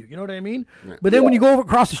come with you. You know what I mean? Yeah. But then when you go over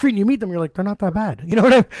across the street and you meet them, you're like, they're not that bad. You know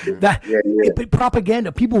what I mean?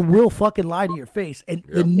 Propaganda, people will fucking lie to your face. And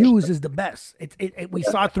the news is the best. We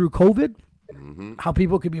saw it through COVID, how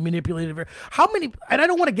people could be manipulated. How many, and I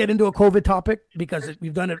don't want to get into a COVID topic because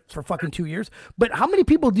we've done it for fucking 2 years, but how many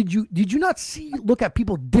people did you not look at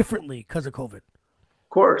people differently because of COVID? Of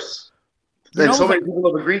course. And so many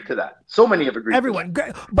people have agreed to that. So many have agreed. Everyone,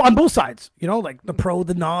 on both sides, you know, like the pro,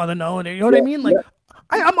 the no, and you know what I mean? Like,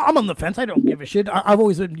 I'm on the fence. I don't give a shit. I've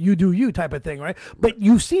always been you do you type of thing, right? But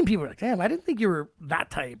you've seen people like, damn, I didn't think you were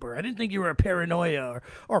that type, or I didn't think you were a paranoia,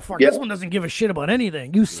 or fuck, this one doesn't give a shit about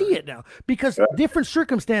anything. You see it now because different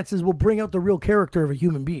circumstances will bring out the real character of a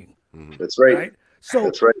human being. That's right. So,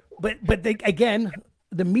 that's right. But they, again,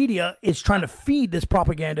 the media is trying to feed this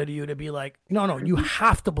propaganda to you to be like, no, you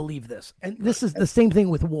have to believe this. And this is the same thing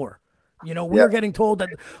with war. You know, we're getting told that,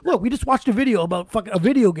 look, we just watched a video about a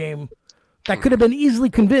video game that could have been easily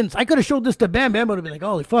convinced. I could have showed this to Bam Bam, would have been like,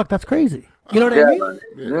 holy fuck, that's crazy. You know what I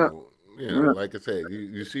mean? Yeah. Like I said,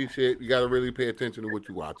 you see shit, you got to really pay attention to what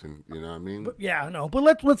you're watching. You know what I mean?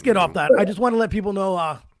 But let's get off that. I just want to let people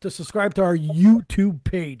know to subscribe to our YouTube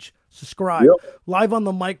page. Subscribe. Live on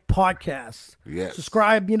the Mic podcast. Yes.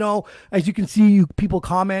 Subscribe. You know, as you can see, people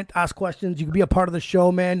comment, ask questions. You can be a part of the show,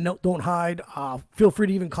 man. No, don't hide. Feel free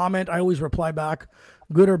to even comment. I always reply back,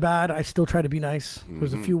 good or bad. I still try to be nice.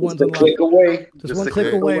 There's a few ones. Just click away. Just one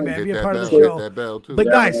click away, man. Be a part of the show. That bell too. But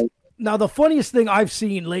guys, now the funniest thing I've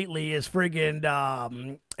seen lately is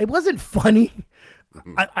friggin'. It wasn't funny.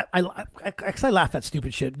 I laugh at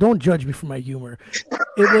stupid shit. Don't judge me for my humor.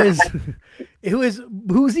 It was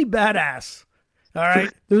Boozy Badass. All right.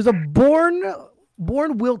 There was a born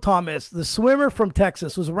Will Thomas, the swimmer from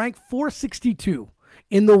Texas, was ranked 462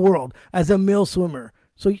 in the world as a male swimmer.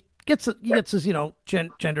 So he gets his,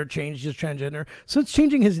 gender changed, his transgender. Since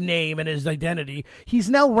changing his name and his identity, he's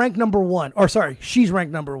now ranked number one. Or sorry, she's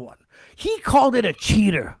ranked number one. He called it a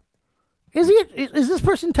cheater. Is this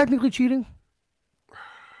person technically cheating?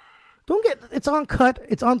 Don't get it's uncut,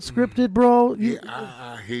 it's unscripted, bro.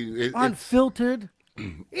 It's unfiltered.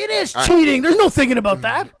 It is cheating. There's no thinking about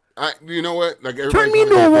that. You know what? Like turn me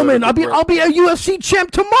into a woman. I'll be a UFC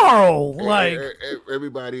champ tomorrow. Like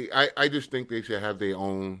everybody, I just think they should have their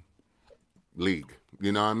own league.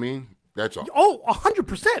 You know what I mean? That's all. Oh,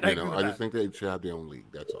 100%. I just think they should have their own league.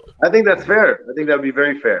 That's all. I think that's fair. I think that would be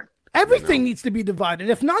very fair. Everything needs to be divided.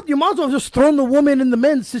 If not, you might as well just throw the woman in the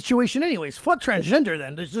men's situation anyways. Fuck transgender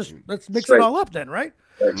then. Let's mix it all up then, right?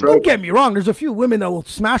 Don't get me wrong. There's a few women that will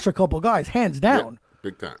smash a couple guys, hands down. Yeah,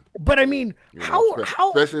 big time. But I mean, how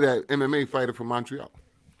especially that MMA fighter from Montreal.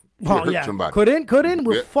 Oh yeah, couldn't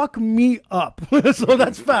will fuck me up. So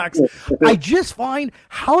that's facts. I just find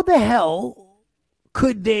how the hell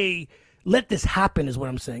could they let this happen is what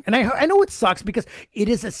I'm saying. And I know it sucks because it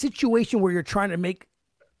is a situation where you're trying to make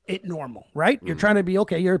it normal, right? You're trying to be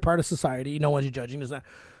okay. You're a part of society. No one's judging. Is that?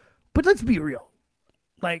 But let's be real.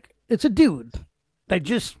 Like it's a dude that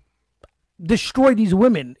just destroyed these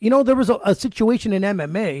women. You know, there was a situation in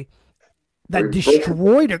MMA that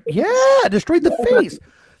destroyed her. Yeah, destroyed the face.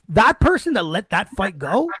 That person that let that fight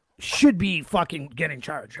go should be fucking getting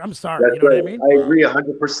charged. I'm sorry. That's you know what I mean? I agree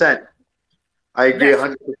 100%. I agree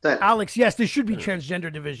 100%. Alex, yes, there should be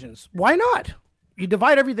transgender divisions. Why not? You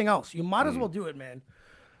divide everything else. You might as well do it, man.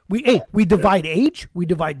 We divide age, we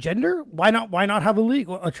divide gender. Why not have a league,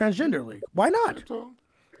 a transgender league? Why not?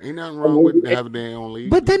 Ain't nothing wrong with having their own league.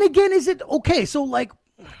 But then again, is it okay? So like,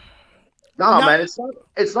 man,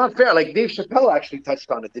 it's not fair. Like Dave Chappelle actually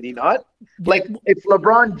touched on it, did he not? Like if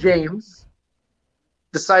LeBron James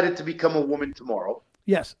decided to become a woman tomorrow,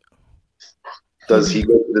 yes, does he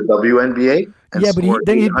go to the WNBA and but score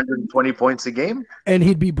 120 points a game? And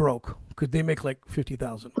he'd be broke because they make like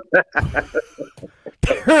 50,000.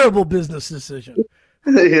 Terrible business decision.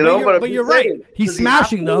 But you're right. He's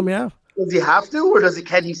smashing them, yeah. Does he have to, or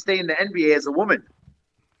can he stay in the NBA as a woman?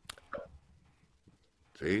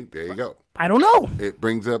 See, there you go. I don't know. It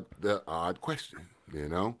brings up the odd question, you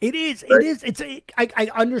know? It is. I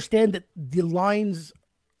understand that the lines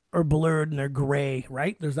are blurred and they're gray,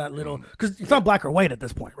 right? There's that little, because it's not black or white at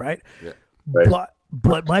this point, right? Yeah. Right.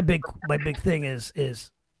 But my big thing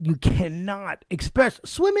is you cannot, especially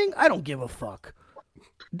swimming. I don't give a fuck.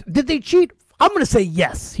 Did they cheat? I'm gonna say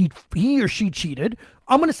yes. He or she cheated.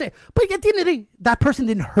 I'm gonna say, but at the end of the day, that person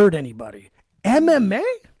didn't hurt anybody. MMA.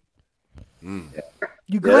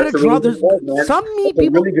 You gotta draw.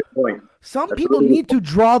 Some people need to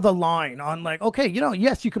draw the line on like, okay,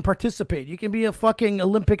 yes, you can participate. You can be a fucking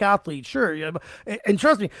Olympic athlete, sure. Yeah, and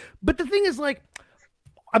trust me. But the thing is, like,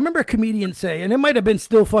 I remember a comedian say, and it might have been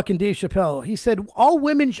still fucking Dave Chappelle. He said, all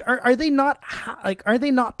women are they not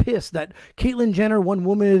pissed that Caitlyn Jenner won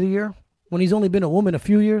Woman of the Year when he's only been a woman a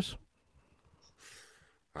few years?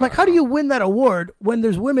 Like, how do you win that award when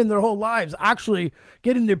there's women their whole lives actually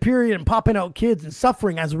getting their period and popping out kids and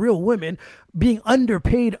suffering as real women, being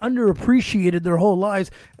underpaid, underappreciated their whole lives,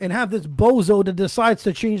 and have this bozo that decides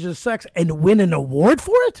to change his sex and win an award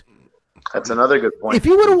for it? That's another good point. If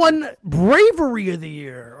you would have won Bravery of the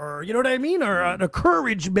Year, or you know what I mean, or the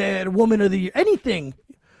Courage Man Woman of the Year, anything,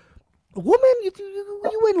 woman,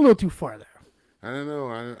 you went a little too far there. I don't know.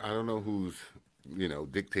 I don't know who's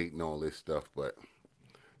dictating all this stuff, but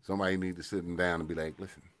somebody needs to sit them down and be like,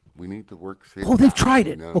 listen, we need to work. Oh, they've tried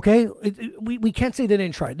it. Okay, we can't say they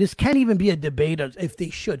didn't try it. This can't even be a debate of if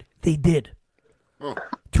they should. They did.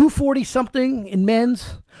 240 something in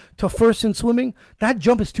men's to first in swimming. That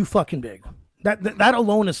jump is too fucking big. That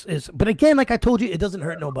alone is. But again, like I told you, it doesn't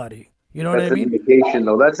hurt nobody. You know what I mean? That's an indication,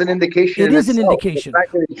 though. That's an indication. It is an indication. The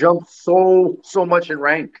fact that it jumped so much in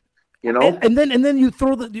rank. And then you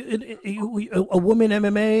throw a woman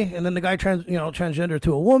MMA, and then the guy transgender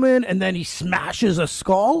to a woman, and then he smashes a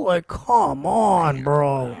skull. Like, come on,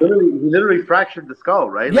 bro. He literally fractured the skull,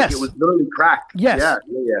 right? Yes. Like it was literally cracked. Yes.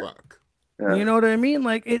 Yeah. You know what I mean?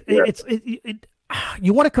 Like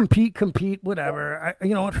you want to compete, whatever.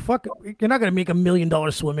 You know what? Fuck. You're not gonna make $1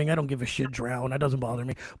 million swimming. I don't give a shit. Drown. That doesn't bother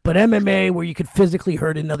me. But MMA, where you could physically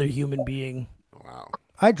hurt another human being. Wow.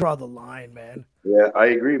 I draw the line, man. Yeah, I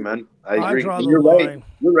agree, man. I agree. You're right.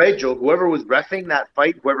 You're right, Joe. Whoever was reffing that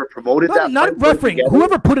fight, whoever promoted that fight. Not reffing.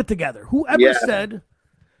 Whoever put it together. Whoever said,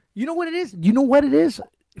 you know what it is? You know what it is?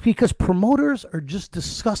 Because promoters are just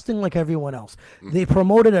disgusting like everyone else. They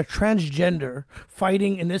promoted a transgender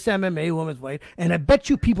fighting in this MMA women's fight, and I bet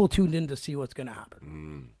you people tuned in to see what's going to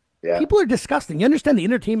happen. Yeah. People are disgusting. You understand the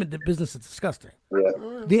entertainment business is disgusting.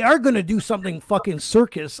 Yeah. They are going to do something fucking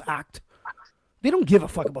circus act. They don't give a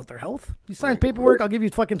fuck about their health. You sign paperwork, I'll give you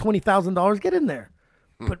fucking $20,000. Get in there.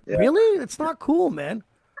 But really, it's not cool, man.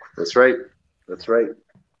 That's right. That's right.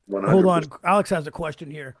 100%. Hold on, Alex has a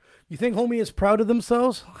question here. You think homie is proud of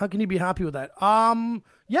themselves? How can he be happy with that?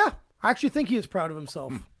 Yeah, I actually think he is proud of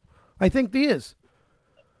himself. I think he is.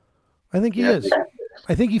 I think he is.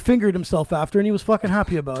 I think he fingered himself after, and he was fucking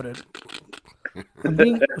happy about it. I'm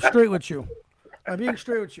being straight with you. I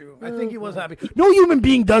think he was happy. No human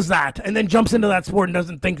being does that and then jumps into that sport and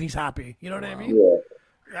doesn't think he's happy. You know what I mean?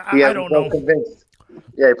 Yeah. I don't know. Convinced.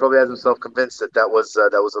 Yeah, he probably has himself convinced that was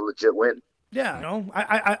a legit win. Yeah, no,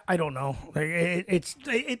 I don't know.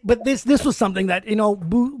 But this was something that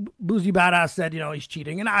Boozy Badass said. He's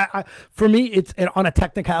cheating, and for me, it's on a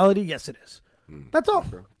technicality. Yes, it is. That's all.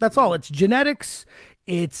 That's all. It's genetics.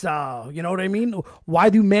 It's you know what I mean. Why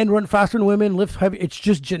do men run faster than women, lift heavy? It's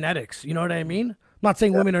just genetics. You know what I mean. I'm not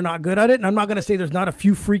saying women are not good at it, and I'm not gonna say there's not a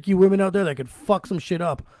few freaky women out there that could fuck some shit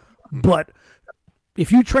up, but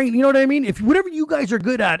if you train, you know what I mean. If whatever you guys are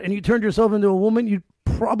good at, and you turned yourself into a woman, you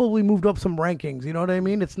probably moved up some rankings. You know what I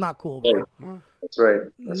mean? It's not cool, bro. That's right.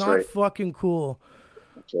 That's not right. fucking cool.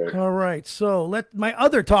 That's right. All right. So my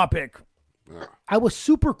other topic. I was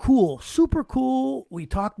super cool. Me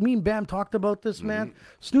and Bam talked about this, man.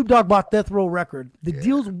 Snoop Dogg bought Death Row Record. The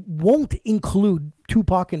deals won't include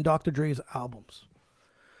Tupac and Dr. Dre's albums.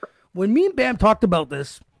 When me and Bam talked about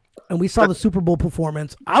this, and we saw the Super Bowl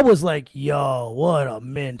performance, I was like, yo, what a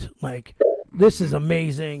mint. Like, this is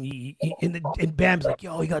amazing. And Bam's like,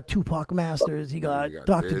 yo, he got Tupac masters. He got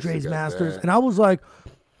Dr. Dre's masters. And I was like,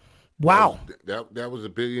 wow. That was a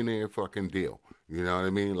billionaire fucking deal. You know what I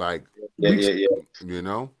mean? Like, yeah. You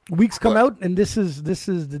know? Weeks come out, and this is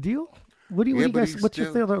the deal? What do you guys, what's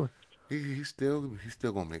your thing? He's still going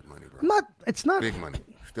to make money, bro. It's not. Big money.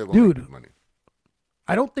 Still going to make big money.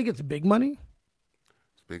 I don't think it's big money.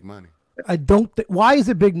 It's big money. I don't think. Why is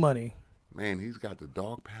it big money? Man, he's got the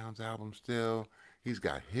Dog Pounds album still. He's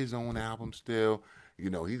got his own album still.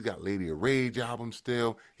 He's got Lady of Rage album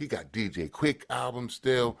still. He got DJ Quick album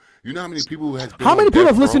still. You know how many people has been? How many people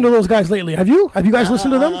have listened to those guys lately? Have you? Have you guys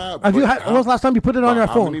listened to them? When was the last time you put it on your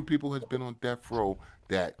phone? How many people has been on Death Row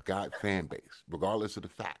that got fan base, regardless of the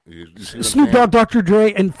fact? You Snoop Dogg, Dr.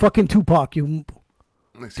 Dre, and fucking Tupac.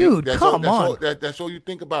 Dude, come on. That's all you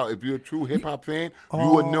think about. If you're a true hip hop fan, you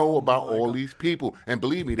would know about all these people. And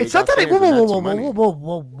believe me, it's not that.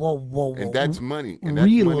 Whoa. And that's money.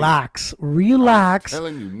 Relax. I'm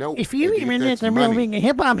telling you, no. If you even being a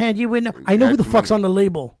hip hop head, you would know. I know who the fuck's on the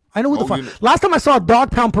label. I know who the fuck. Last time I saw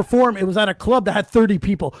Dog Pound perform, it was at a club that had 30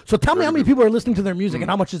 people. So tell me how many people are listening to their music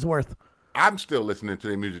and how much it's worth. I'm still listening to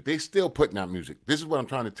their music. They still putting out music. This is what I'm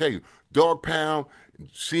trying to tell you. Dog Pound,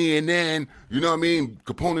 CNN, you know what I mean?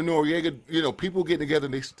 Capone and Noriega, people getting together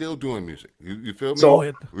and they still doing music. You feel me? So,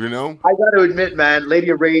 I got to admit, man, Lady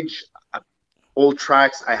of Rage, old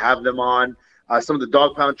tracks, I have them on. Some of the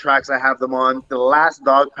Dog Pound tracks, I have them on. The last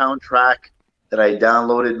Dog Pound track that I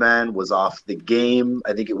downloaded, man, was off The Game.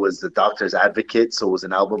 I think it was The Doctor's Advocate. So it was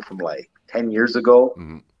an album from like 10 years ago.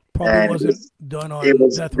 Mm-hmm. Probably wasn't done on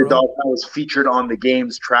Death Row. The Dog Pound was featured on The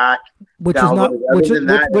Game's track. Which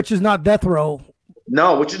is not Death Row.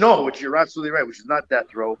 No, which you're absolutely right, which is not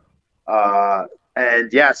Death Row.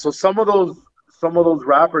 And yeah, so some of those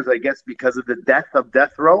rappers, I guess, because of the death of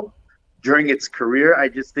Death Row during its career, I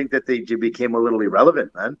just think that they became a little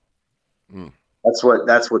irrelevant, man. That's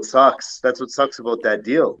what sucks. That's what sucks about that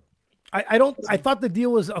deal. I thought the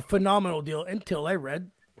deal was a phenomenal deal until I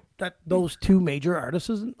read that those two major artists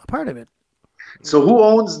isn't a part of it. So who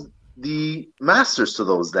owns the masters to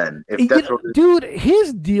those then? Dude,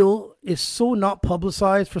 his deal is so not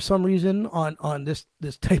publicized for some reason on this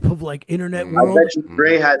type of like internet world. I bet you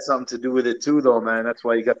Dre had something to do with it too, though, man. That's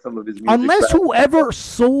why you got some of his music. Unless whoever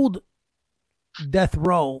sold Death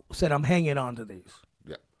Row said, "I'm hanging on to these."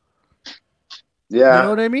 Yeah, you know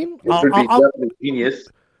what I mean? It would be definitely genius.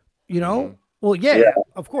 Well, yeah,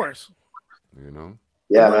 of course.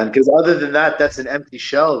 Yeah, man. Because other than that, that's an empty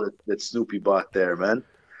shell that Snoopy bought there, man.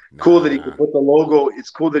 Cool that he could put the logo. It's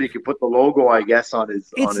cool that he could put the logo, I guess, on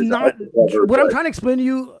his. It's not what I'm trying to explain to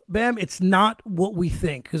you, Bam. It's not what we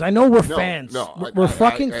think, because I know we're fans. We're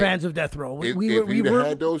fucking fans of Death Row. If we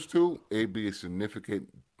had those two, it'd be a significant.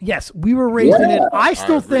 Yes, we were raised in it. I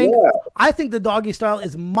think the Doggy Style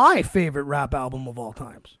is my favorite rap album of all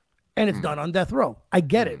times, and it's done on Death Row. I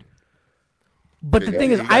get it. But the thing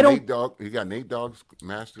is, I don't. He got Nate Dogg's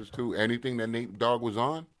masters too. Anything that Nate Dogg was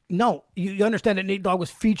on. No, you understand that Nate Dogg was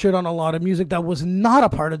featured on a lot of music that was not a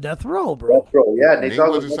part of Death Row, bro. Death Row, yeah. Nate Dogg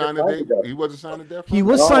wasn't signed to Death Row. He wasn't signed to Death Row. He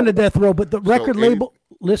was signed to Death Row, but the record label.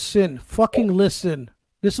 Listen, fucking listen.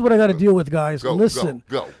 This is what I got to deal with, guys. Listen.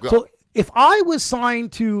 Go. So if I was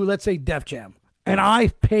signed to, let's say, Def Jam, And I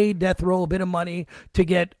paid Death Row a bit of money to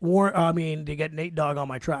get to get Nate Dogg on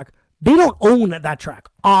my track. They don't own that track.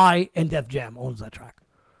 I and Def Jam owns that track.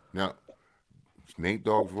 Now, Nate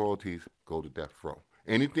Dogg's royalties go to Death Row.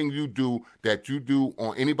 Anything you do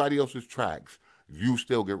on anybody else's tracks, you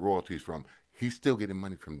still get royalties from. He's still getting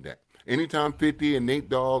money from that. Anytime 50 and Nate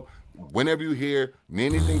Dogg, whenever you hear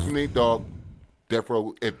anything from Nate Dogg, Death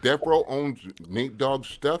Row, if Death Row owns Nate Dogg's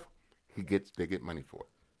stuff, they get money for it.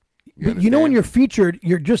 But you know when you're featured,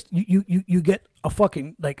 you're just you get a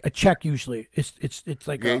fucking like a check usually. It's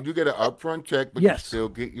like you get an upfront check, but you still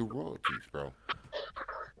get your royalties, bro.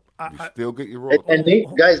 You still get your royalties.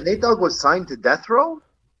 And Nate Dogg was signed to Death Row.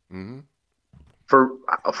 Mm-hmm.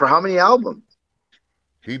 For how many albums?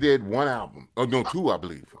 He did one album. Oh no, two, I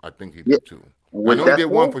believe. I think he did two. I know he did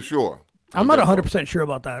one for sure. I'm not 100% sure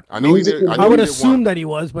about that. I know he did. I would assume that he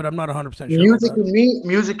was, but I'm not 100% sure.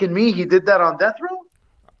 Music and Me. He did that on Death Row.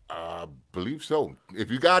 I believe so.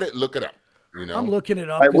 If you got it, look it up. You know, I'm looking it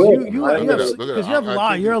up. I will.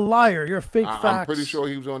 You're a liar. You're a fake facts. I'm pretty sure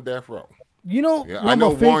he was on Death Row. You know, I know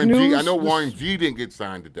Warren G. I know Warren G. didn't get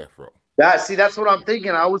signed to Death Row. That's what I'm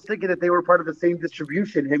thinking. I was thinking that they were part of the same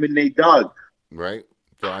distribution, him and Nate Dogg. Right.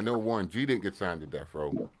 So I know Warren G. didn't get signed to Death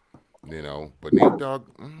Row. You know, but Nate Dogg,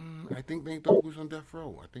 I think Nate Dogg was on Death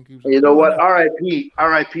Row. I think he was. You know what?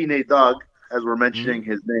 R.I.P. Nate Dogg. As we're mentioning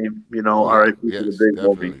his name, you know, R.I.P. to the big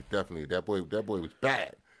movie. Definitely. That boy was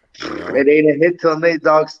bad. You know? It ain't a hit till Nate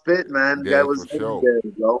Dogg spit, man. Yeah, that was legendary,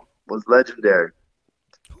 bro. Was legendary.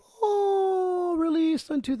 Oh, released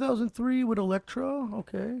in 2003 with Elektra.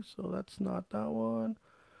 Okay, so that's not that one.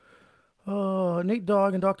 Nate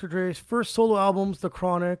Dogg and Dr. Dre's first solo albums, The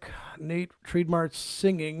Chronic. Nate trademarked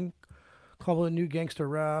singing, called it New Gangster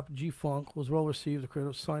Rap. G-Funk was well received. The credit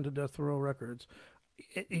was signed to Death Row Records.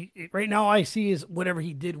 Right now, I see is whatever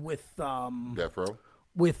he did with Death Row,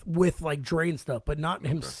 with like Dre and stuff, but not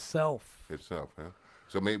himself. Himself, yeah.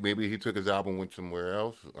 So maybe he took his album, went somewhere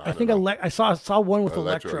else. I think I saw one with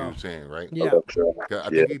Elektra. You were saying, right? Yeah. I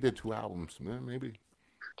think he did two albums, man. Maybe.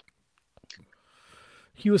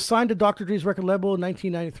 He was signed to Dr. Dre's record label in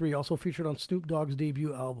 1993. Also featured on Snoop Dogg's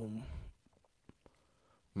debut album.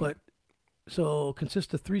 But so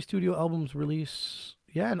consists of 3 studio albums released.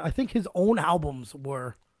 Yeah, and I think his own albums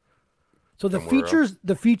were. So the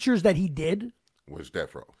features that he did was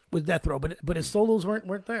Death Row. Was Death Row, but his solos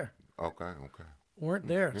weren't there. Okay. Weren't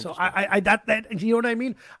there. So I that you know what I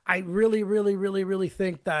mean? I really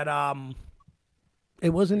think that it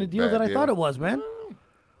wasn't a deal that I thought it was, man.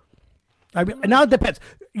 I mean, now it depends.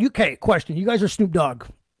 Okay, question. You guys are Snoop Dogg.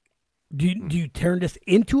 Do you turn this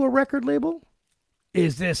into a record label?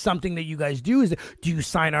 Is this something that you guys do? Do you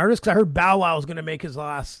sign artists? Because I heard Bow Wow is going to make his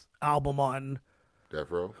last album on Death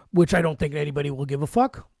Row, which I don't think anybody will give a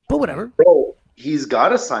fuck. But whatever. Bro, he's got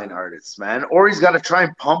to sign artists, man, or he's got to try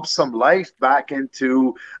and pump some life back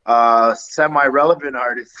into semi-relevant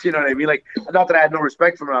artists. You know what I mean? Like, not that I had no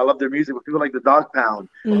respect for them. I love their music, but people like the Dog Pound,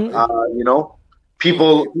 you know,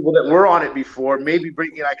 people that were on it before, maybe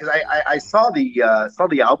bring because I saw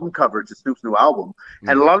the album cover to Snoop's new album,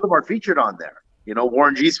 and a lot of them are featured on there. You know,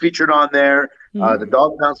 Warren G's featured on there. The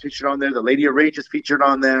Dog Pound's featured on there. The Lady of Rage is featured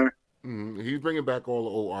on there. He's bringing back all the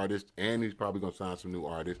old artists, and he's probably going to sign some new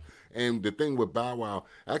artists. And the thing with Bow Wow,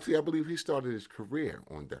 actually, I believe he started his career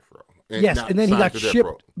on Death Row. And then he got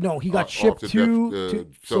shipped. No, he got shipped to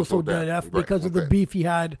So Def because of the beef he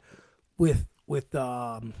had with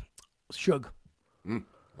Suge.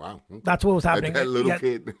 Wow. Okay. That's what was happening. That little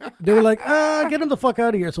kid. They were like, get him the fuck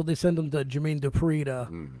out of here. So they send him to Jermaine Dupri to...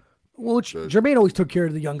 Which Jermaine always took care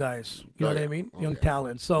of the young guys. You know what I mean? Young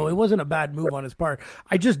talent. So it wasn't a bad move on his part.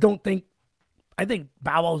 I just don't think. I think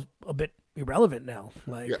Bow Wow's a bit irrelevant now.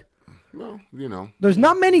 Like, well, you know, there's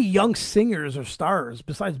not many young singers or stars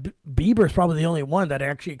besides Bieber's probably the only one that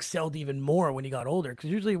actually excelled even more when he got older. Because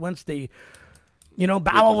usually once they, you know,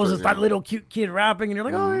 Bow Wow was just that little cute kid rapping, and you're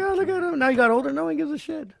like, oh yeah, look at him. Now he got older, no one gives a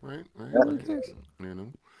shit. Right. You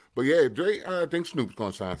know. But yeah, Dre, I think Snoop's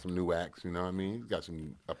gonna sign some new acts. You know what I mean? He's got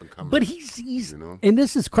some up and coming. But he's you know? And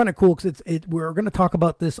this is kind of cool because we're gonna talk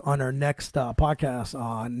about this on our next podcast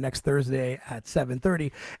on next Thursday at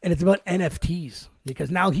 7:30, and it's about NFTs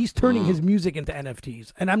because now he's turning his music into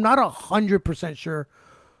NFTs, and I'm not 100% sure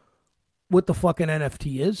what the fucking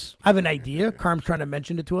NFT is. I have an idea. Carm's trying to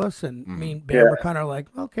mention it to us, and me and Bam are kind of like,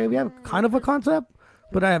 okay, we have kind of a concept.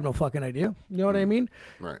 But I have no fucking idea. You know what I mean?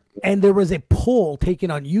 Right. And there was a poll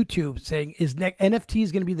taken on YouTube saying, is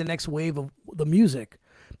NFT going to be the next wave of the music?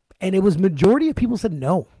 And it was majority of people said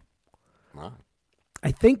no. Wow.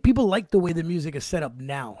 I think people like the way the music is set up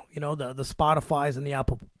now. You know, the Spotify's and the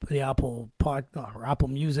Apple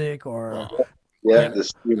Music or the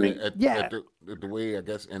streaming. At the way I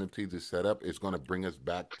guess NFTs is set up, it's going to bring us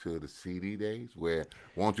back to the CD days where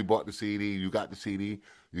once you bought the CD, you got the CD,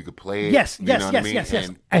 you could play it. Yes, you know yes, what yes, I mean? yes, yes.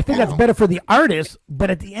 And, I think that's better for the artist, but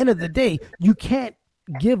at the end of the day, you can't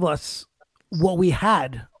give us what we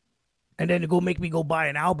had and then go make me go buy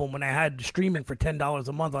an album when I had streaming for $10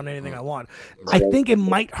 a month on anything I want. I think it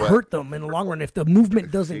might hurt them in the long run if the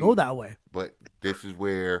movement doesn't go that way. But this is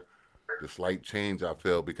where the slight change I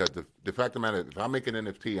feel, because the fact of the matter, if I make an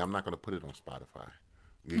NFT, I'm not going to put it on Spotify.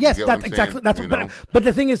 Yes, get that's what I'm exactly saying? that's You what. know? But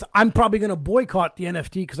the thing is, I'm probably going to boycott the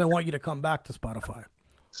NFT because I want you to come back to Spotify.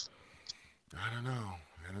 I don't know.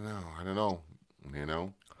 You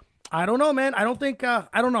know. I don't know, man. I don't think. I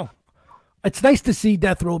don't know. It's nice to see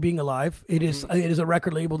Death Row being alive. It is a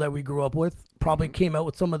record label that we grew up with. Probably came out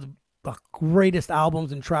with some of the greatest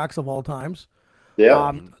albums and tracks of all times.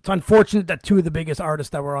 Yeah. It's unfortunate that two of the biggest artists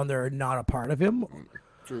that were on there are not a part of him.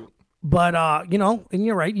 True. But you know, and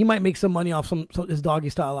you're right. He might make some money off his Doggy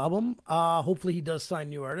Style album. Hopefully, he does sign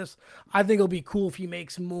new artists. I think it'll be cool if he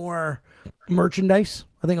makes more merchandise.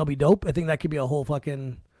 I think it'll be dope. I think that could be a whole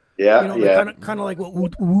fucking. Yeah, You know, yeah, kind of like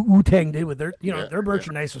what Wu-Tang did with their, their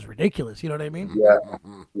merchandise was ridiculous. You know what I mean?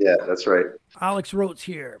 yeah. That's right. Alex Rotes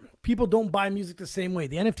here. People don't buy music the same way.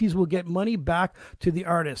 The NFTs will get money back to the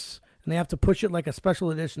artists, and they have to push it like a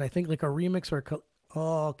special edition. I think like a remix or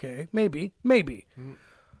okay, maybe.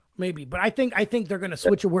 But I think they're gonna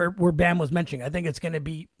switch it where Bam was mentioning. I think it's gonna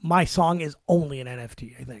be my song is only an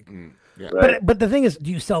NFT. I think. Yeah. Right. But the thing is,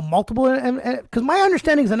 do you sell multiple? Because my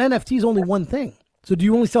understanding is an NFT is only one thing. So do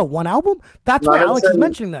you only sell one album? That's why Alex is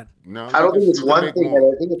mentioning that. No, I don't think it's you can one make thing.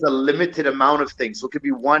 more. I think it's a limited amount of things. So it could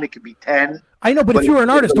be one, it could be 10. I know, but if you're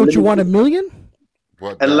an artist, don't you want $1 million?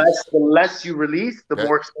 But The less you release, the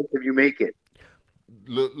more expensive you make it.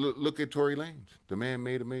 look at Tory Lanez. The man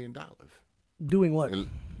made $1 million Doing what? in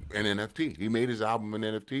NFT. He made his album in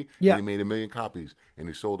NFT. Yeah. And he made 1 million copies, and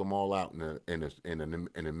he sold them all out in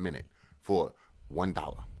a minute for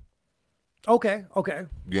 $1. Okay.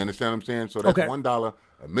 You understand what I'm saying? So that's Okay. $1 1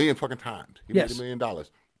 million fucking times. He Yes. made $1 million.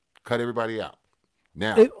 Cut everybody out.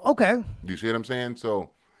 Now, Okay. you see what I'm saying? So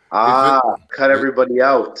Cut everybody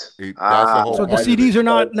out. that's the whole So the point of CDs it. are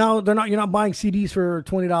not now. They're not. You're not buying CDs for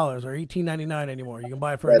 $20 or $18.99 anymore. You can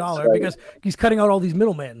buy it for That's $1 right. because he's cutting out all these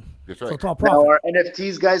middlemen. That's So right. it's all Now, profit. are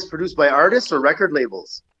NFTs guys produced by artists or record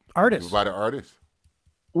labels? Artists. By the artist,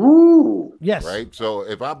 Ooh. Yes. right? So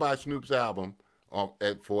if I buy Snoop's album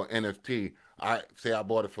for NFT, I say I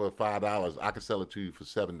bought it for $5, I can sell it to you for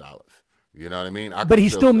 $7. You know what I mean? But he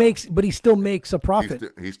still makes. But he still makes a profit.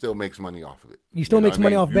 He still makes money off of it. He still You know makes what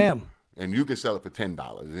I money mean? off Bam. And you can sell it for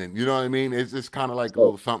 $10, and you know what I mean. It's just kind of like a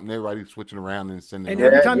little something. Everybody's switching around and sending. And it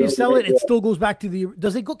every out. time you sell it, it still goes back to the.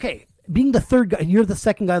 Does it go? Okay, being the third guy, you're the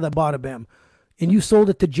second guy that bought a Bam, and you sold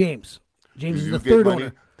it to James. James Do is you the get third money?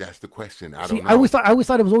 owner. That's the question. I See, don't know. I always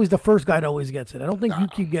thought it was always the first guy that always gets it. I don't think you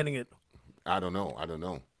keep getting it. I don't know.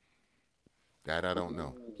 That I don't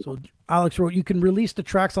know. So Alex wrote, you can release the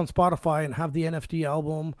tracks on Spotify and have the NFT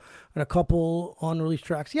album and a couple unreleased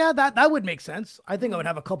tracks. Yeah, that would make sense. I think I would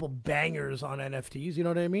have a couple bangers on NFTs. You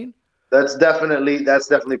know what I mean? That's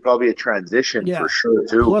definitely probably a transition for sure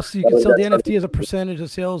too. Plus, you can sell the NFT as a percentage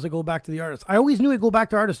of sales that go back to the artist. I always knew it'd go back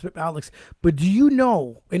to artists, Alex. But do you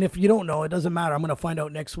know? And if you don't know, it doesn't matter. I'm going to find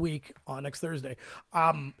out next week on next Thursday.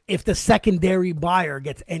 If the secondary buyer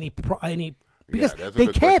gets any because that's a they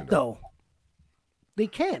good can't question, though. though. They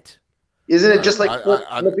can't. Isn't it just like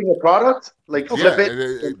I- flipping a product? Like flip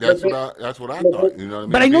it. That's flip what I thought. You know what I mean?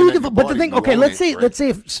 But I know Being you that can. But the bought it, thing, you okay, own let's it, right? say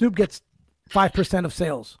if Snoop gets 5% of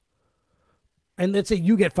sales, and let's say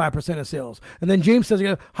you get 5% of sales, and then James says,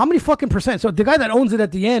 "How many fucking percent?" So the guy that owns it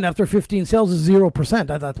at the end after 15 sales is 0%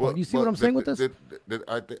 at that point. Well, You see what I'm saying with this?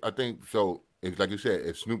 I think so. It's like you said,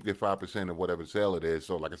 if Snoop get 5% of whatever sale it is,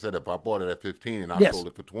 so like I said, if I bought it at 15 and I Yes. sold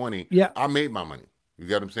it for 20, Yeah. I made my money. You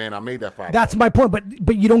get what I'm saying? I made that $5. That's my point.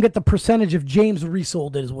 But you don't get the percentage if James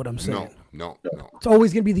resold it. Is what I'm saying. No. It's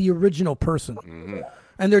always going to be the original person.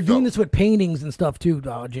 And they're doing this with paintings and stuff too,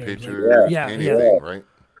 James. Pictures, Yeah. anything, right?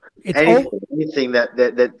 It's Anything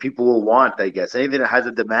that people will want, I guess. Anything that has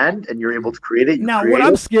a demand and you're able to create it. Now, what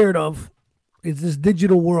I'm scared of is this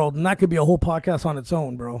digital world, and that could be a whole podcast on its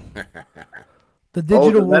own, bro. The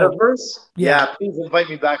digital world. metaverse? Yeah. Please invite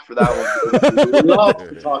me back for that one. I would love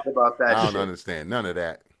to talk about that I don't shit. understand none of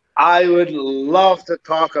that. I would love to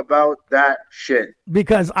talk about that shit.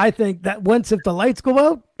 Because I think that once if the lights go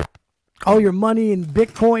out, all your money in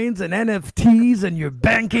Bitcoins and NFTs and your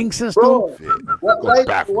banking system, Bro, Go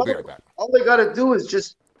back, we'll be right back. all they got to do is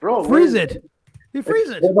just, bro. freeze it. You freeze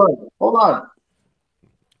it. Hold on.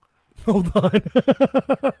 Hold on.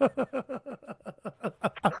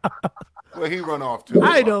 Where he run off to?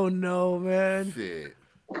 I don't know, man. Shit.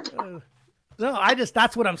 No,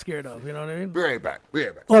 that's what I'm scared of. You know what I mean? Be right back.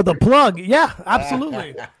 Oh, the plug. Yeah,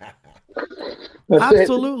 absolutely.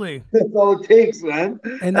 Absolutely. That's all it takes, man.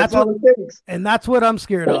 And that's all it takes. And that's what I'm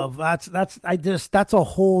scared of. That's a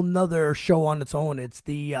whole nother show on its own. It's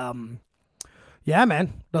the yeah,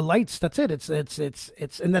 man. The lights, that's it. It's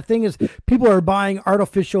and the thing is, people are buying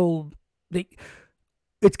artificial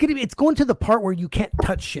it's going to the part where you can't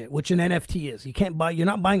touch shit, which an NFT is. You're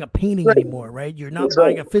not buying a painting anymore, right? You're not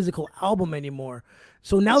buying a physical album anymore.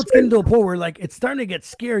 So now it's getting to a point where like it's starting to get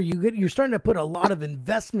scary. You're starting to put a lot of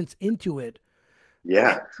investments into it.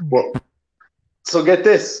 Yeah. Well, so get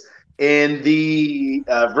this. In the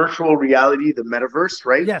virtual reality, the metaverse,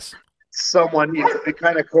 right? Yes. It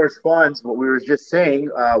kind of corresponds what we were just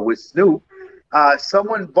saying with Snoop.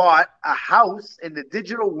 Someone bought a house in the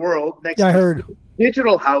digital world next to heard.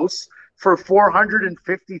 Digital house for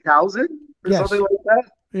 $450,000 or something like that.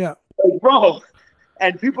 Yeah. Like, bro.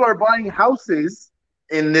 And people are buying houses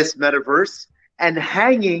in this metaverse and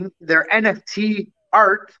hanging their NFT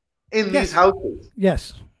art in these houses.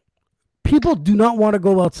 Yes. People do not want to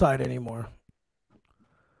go outside anymore.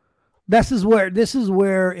 This is where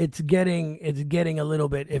it's getting a little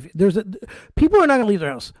bit. People are not gonna leave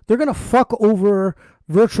their house. They're gonna fuck over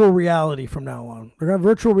virtual reality from now on. They're gonna have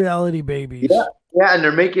virtual reality babies. Yeah, and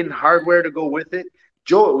they're making hardware to go with it.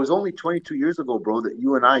 Joe, it was only 22 years ago, bro, that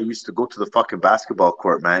you and I used to go to the fucking basketball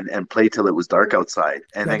court, man, and play till it was dark outside,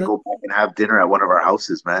 and then go back and have dinner at one of our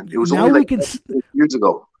houses, man. It was only years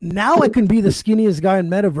ago. Now I can be the skinniest guy in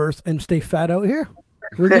Metaverse and stay fat out here.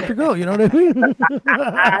 We're good to go. You know what I mean? That's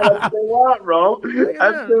what they want, bro. That's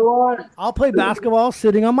what they want. I'll play basketball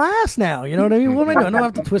sitting on my ass now. You know what I mean? What am I doing? I don't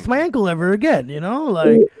have to twist my ankle ever again. You know,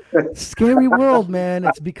 like scary world, man.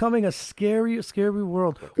 It's becoming a scary, scary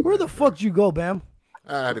world. Where the fuck did you go, Bam?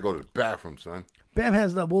 I had to go to the bathroom, son. Bam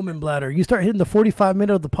has that woman bladder. You start hitting the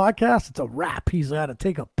 45-minute of the podcast, it's a wrap. He's got to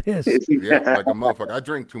take a piss. Yeah, like a motherfucker. I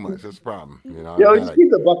drink too much. That's the problem. You know. Yo, just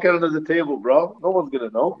keep the bucket under the table, bro. No one's gonna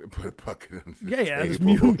know. Put a bucket under the table. Just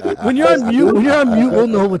mute. When you're on mute, we'll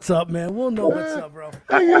know what's up, man. We'll know what's up, bro.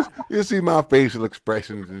 You see my facial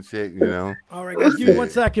expressions and shit, you know. All right, guys, give me 1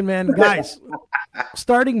 second, man. Guys,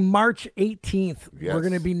 starting March 18th, we're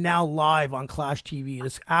gonna be now live on Clash TV.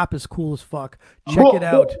 This app is cool as fuck. Check it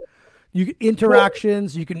out.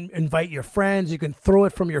 Interactions, you can invite your friends, you can throw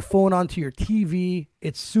it from your phone onto your TV.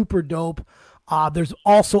 It's super dope. There's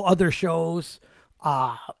also other shows,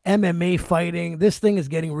 MMA fighting. This thing is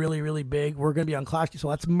getting really, really big. We're going to be on Clash. So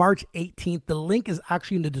that's March 18th. The link is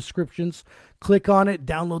actually in the descriptions. Click on it,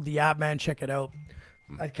 download the app, man. Check it out.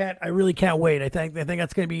 I really can't wait. I think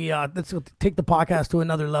that's going to be, that's going to take the podcast to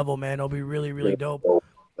another level, man. It'll be really, really dope.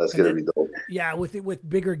 That's going to be dope. Yeah, with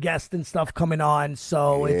bigger guests and stuff coming on.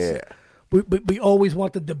 So we always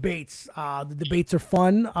want the debates. The debates are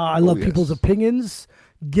fun. I love people's opinions.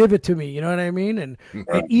 Give it to me. You know what I mean? And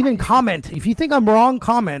even comment. If you think I'm wrong,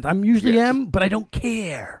 comment. I'm usually am, but I don't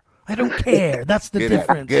care. That's the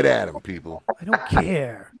difference. Get at them, people. I don't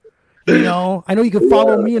care. You know, I know you can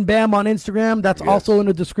follow me and Bam on Instagram. That's also in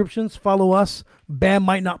the descriptions. Follow us. Bam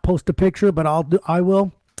might not post a picture, but I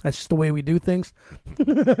will. That's just the way we do things.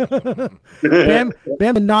 Bam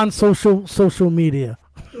and non-social social media.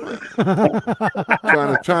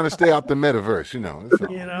 trying to stay out the metaverse, you know.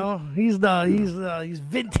 You know, he's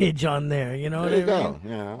vintage on there. You know what I mean?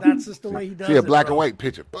 Yeah. That's just the way he does. See a black and white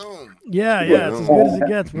picture, boom. Yeah. It's as good as it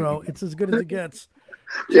gets, bro. It's as good as it gets.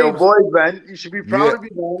 Yo, boys, man, you should be proud of me,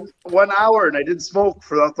 man. 1 hour and I didn't smoke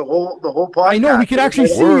throughout the whole podcast. I know, we could actually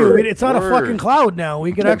see you. It's on a fucking cloud now.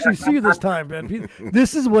 We can actually see you this time, man.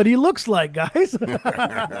 This is what he looks like, guys.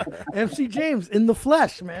 MC James in the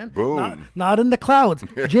flesh, man. Boom. Not in the clouds.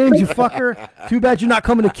 James, you fucker. Too bad you're not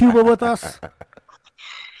coming to Cuba with us.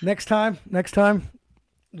 Next time. There's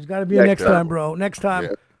got to be a next time, bro. Next time.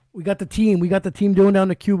 Yeah. We got the team doing down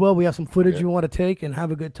to Cuba. We have some footage you want to take and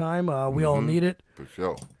have a good time. We all need it. For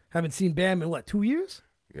sure. Haven't seen Bam in 2 years?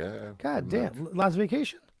 Yeah. God damn. Last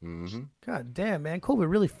vacation? Mm-hmm. God damn, man.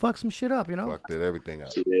 COVID really fucked some shit up, you know? Fucked everything up.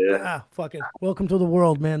 Yeah. Fuck it. Welcome to the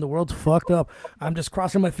world, man. The world's fucked up. I'm just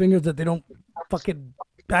crossing my fingers that they don't fucking,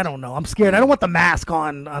 I don't know. I'm scared. I don't want the mask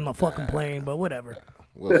on the fucking plane, but whatever.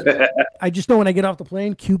 I just know when I get off the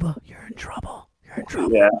plane, Cuba, you're in trouble.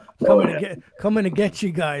 Yeah. Coming to get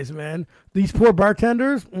you guys, man. These poor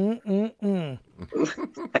bartenders. Make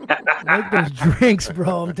those drinks,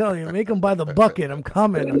 bro. I'm telling you. Make them by the bucket. I'm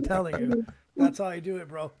coming. I'm telling you. That's how I do it,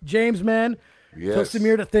 bro. James, man. Yes. Tell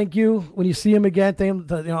Samir to thank you when you see him again. Thank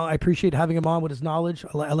him. I appreciate having him on with his knowledge.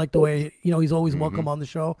 I like the way he's always welcome on the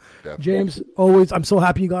show. Definitely. James, always. I'm so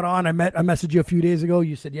happy you got on. I messaged you a few days ago.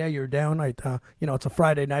 You said you're down. It's a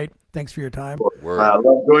Friday night. Thanks for your time. I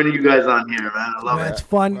love joining you guys on here, man. I love it. It's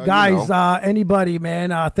fun, Well, guys. Anybody,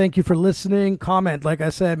 man. Thank you for listening. Comment, like I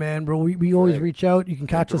said, man, bro. We always reach out. You can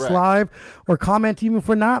catch us Interact. live or comment even if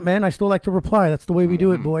we're not, man. I still like to reply. That's the way we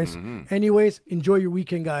do it, boys. Anyways, enjoy your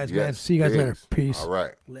weekend, guys, man. Yes. See you guys later. Peace. Peace. All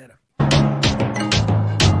right. Later.